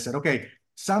slide. I said, okay,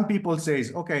 some people say,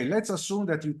 okay, let's assume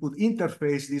that you could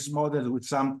interface this model with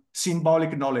some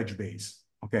symbolic knowledge base.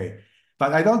 Okay,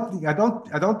 but I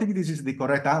don't think this is the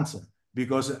correct answer,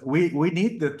 because we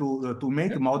need to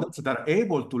make models that are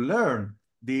able to learn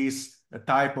this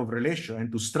type of relation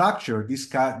and to structure this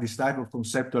type of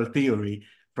conceptual theory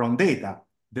from data.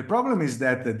 The problem is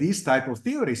that these type of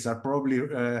theories are probably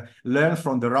learned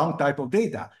from the wrong type of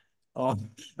data,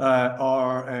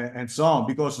 and so on,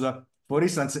 because for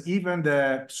instance, even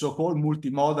the so-called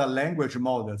multimodal language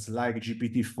models like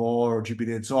GPT-4,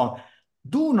 GPT, and so on,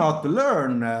 do not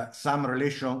learn some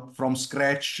relation from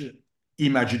scratch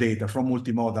image data, from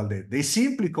multimodal data. They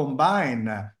simply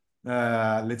combine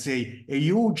let's say, a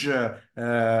huge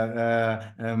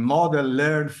model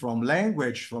learned from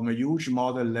language, from a huge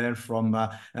model learned from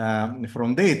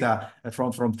data,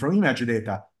 from image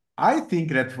data. I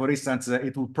think that, for instance,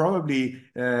 it would probably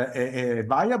a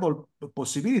viable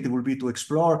possibility would be to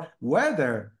explore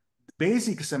whether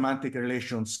basic semantic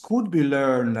relations could be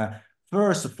learned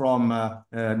first from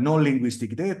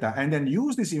non-linguistic data, and then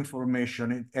use this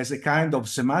information as a kind of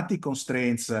semantic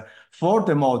constraints for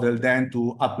the model, then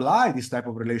to apply this type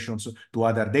of relations to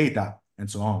other data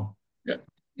and so on.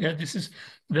 Yeah, this is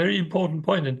a very important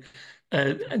point.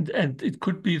 And it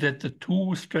could be that the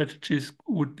two strategies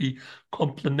would be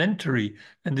complementary.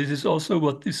 And this is also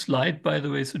what this slide, by the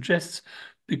way, suggests,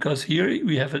 because here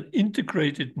we have an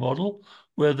integrated model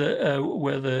where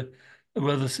the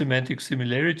semantic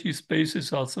similarity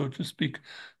spaces are, so to speak,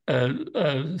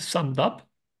 summed up.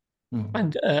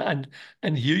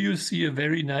 And here you see a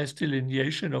very nice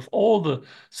delineation of all the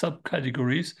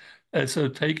subcategories. So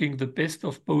taking the best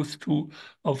of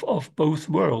both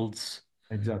worlds.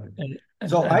 Exactly.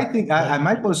 So I think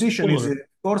my position is, of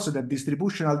course, that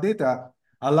distributional data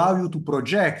allow you to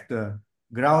project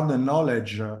grounded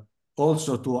knowledge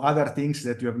also to other things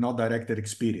that you have not directed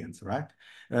experience, right?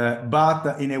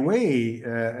 But in a way,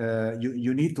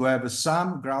 you need to have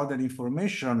some grounded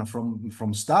information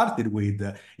from started with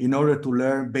in order to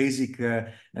learn basic,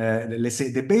 let's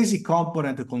say, the basic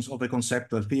component of the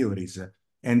conceptual theories.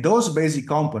 And those basic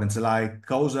components like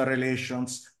causal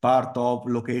relations, part of,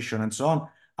 location, and so on,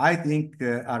 I think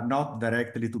are not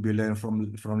directly to be learned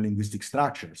from linguistic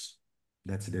structures.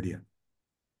 That's the idea.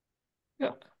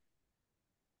 Yeah,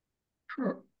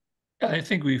 sure. I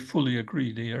think we fully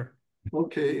agree there.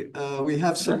 Okay, we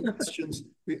have some questions.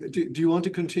 Do you want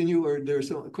to continue, or there are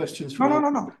some questions from?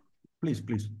 No. Please.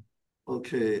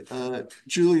 Okay,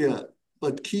 Julia,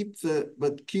 but keep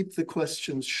the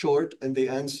questions short and the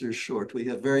answers short. We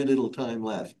have very little time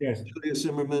left. Yes. Julia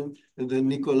Zimmerman and then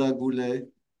Nicolas Goulet.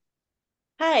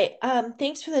 Hi,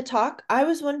 thanks for the talk. I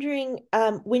was wondering,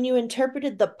 when you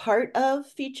interpreted the part of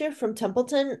feature from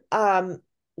Templeton,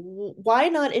 why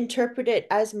not interpret it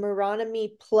as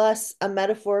meronymy plus a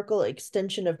metaphorical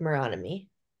extension of meronymy?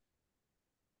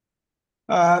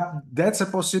 That's a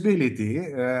possibility.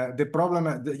 The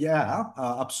problem, yeah,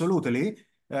 absolutely.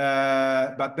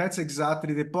 But that's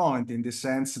exactly the point in the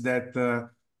sense that,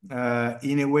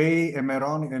 in a way, a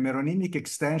meronymic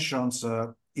extensions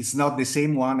is not the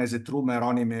same one as a true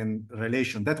meronymy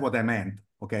relation. That's what I meant.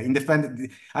 Okay.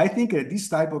 I think this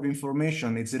type of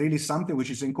information, it's really something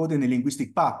which is encoded in a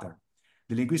linguistic pattern.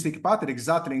 The linguistic pattern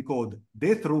exactly encodes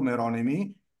the true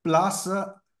meronymy plus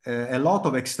a lot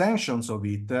of extensions of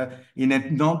it in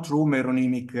a non-true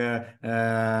meronymic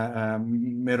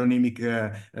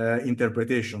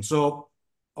interpretation. So,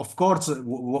 of course,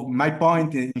 my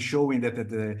point in showing that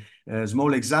the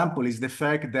small example is the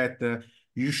fact that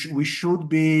we should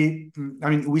be, I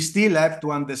mean, we still have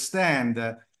to understand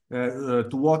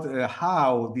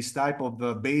how this type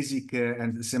of basic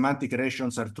and semantic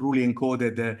relations are truly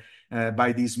encoded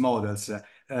by these models.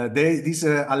 These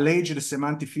alleged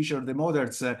semantic feature of the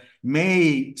models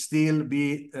may still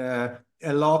be a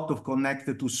lot of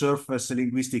connected to surface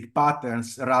linguistic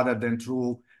patterns rather than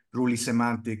truly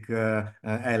semantic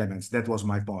elements. That was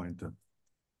my point.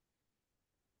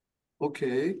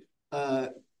 Okay.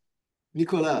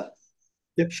 Nicolas,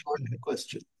 Yep. short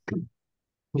question.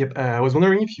 Yep. I was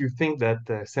wondering if you think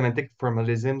that semantic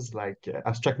formalisms like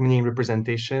abstract meaning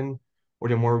representation or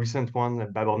the more recent one,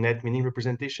 BabelNet meaning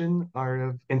representation, are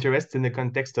of interest in the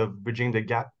context of bridging the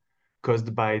gap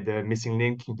caused by the missing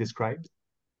link you described?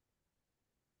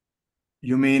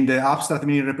 You mean the abstract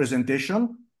meaning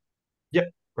representation?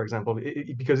 Yep. For example,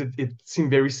 because it seemed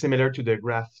very similar to the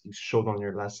graph you showed on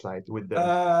your last slide with the...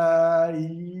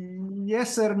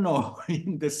 Yes or no,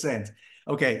 in the sense.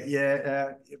 Okay,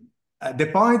 yeah. The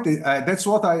point is, that's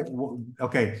what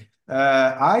okay.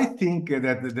 I think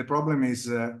that the problem is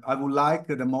I would like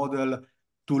the model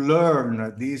to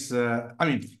learn this. I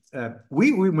mean,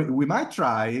 we might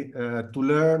try to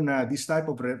learn this type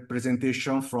of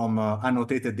representation from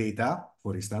annotated data,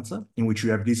 for instance, in which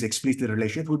you have this explicit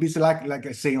relation. It would be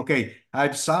like saying, okay, I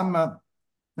have some.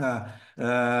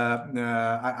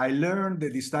 I learned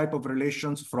this type of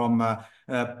relations from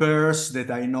pairs that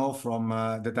I know from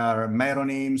that are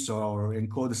meronyms or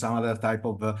encode some other type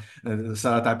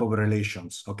of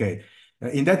relations. Okay,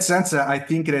 in that sense, I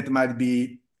think that might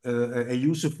be a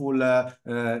useful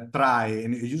try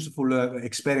and a useful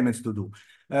experiment to do.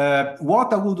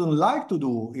 What I wouldn't like to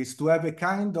do is to have a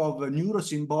kind of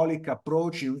neurosymbolic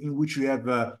approach in which we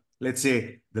have let's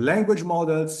say, the language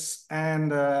models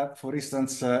and, for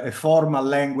instance, a formal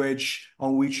language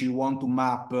on which you want to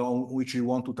map, on which you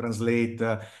want to translate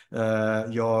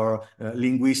your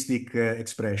linguistic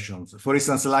expressions. For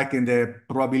instance, like in the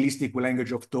probabilistic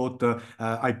language of thought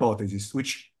hypothesis,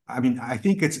 which, I mean, I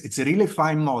think it's a really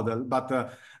fine model,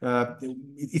 but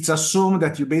it's assumed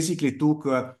that you basically took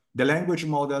the language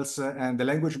models and the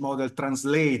language model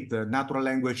translate natural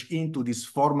language into these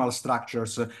formal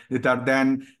structures that are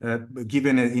then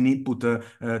given an input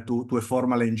to a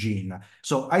formal engine.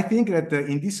 So I think that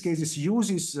in this case, it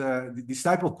uses this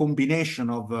type of combination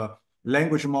of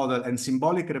language model and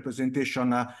symbolic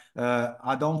representation.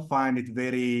 I don't find it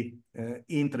very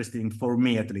interesting for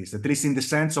me, at least in the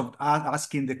sense of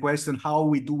asking the question, how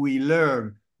do we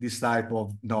learn this type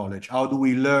of knowledge? How do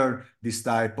we learn this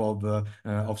type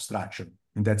of structure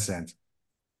in that sense?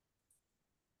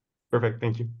 Perfect,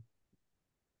 thank you.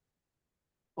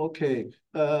 Okay,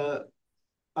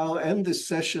 I'll end this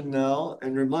session now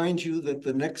and remind you that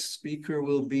the next speaker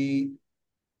will be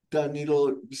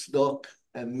Danilo Bzdok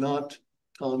and not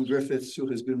Tom Griffiths, who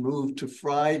has been moved to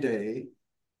Friday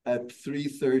at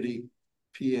 3:30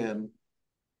 p.m.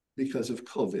 because of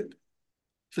COVID.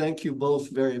 Thank you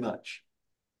both very much.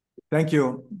 Thank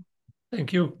you.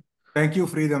 Thank you. Thank you,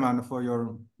 Friedemann, for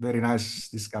your very nice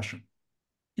discussion.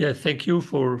 Yeah, thank you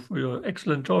for your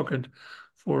excellent talk and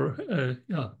for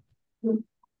yeah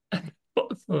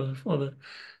for the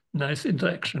nice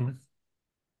interaction.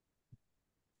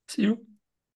 See you.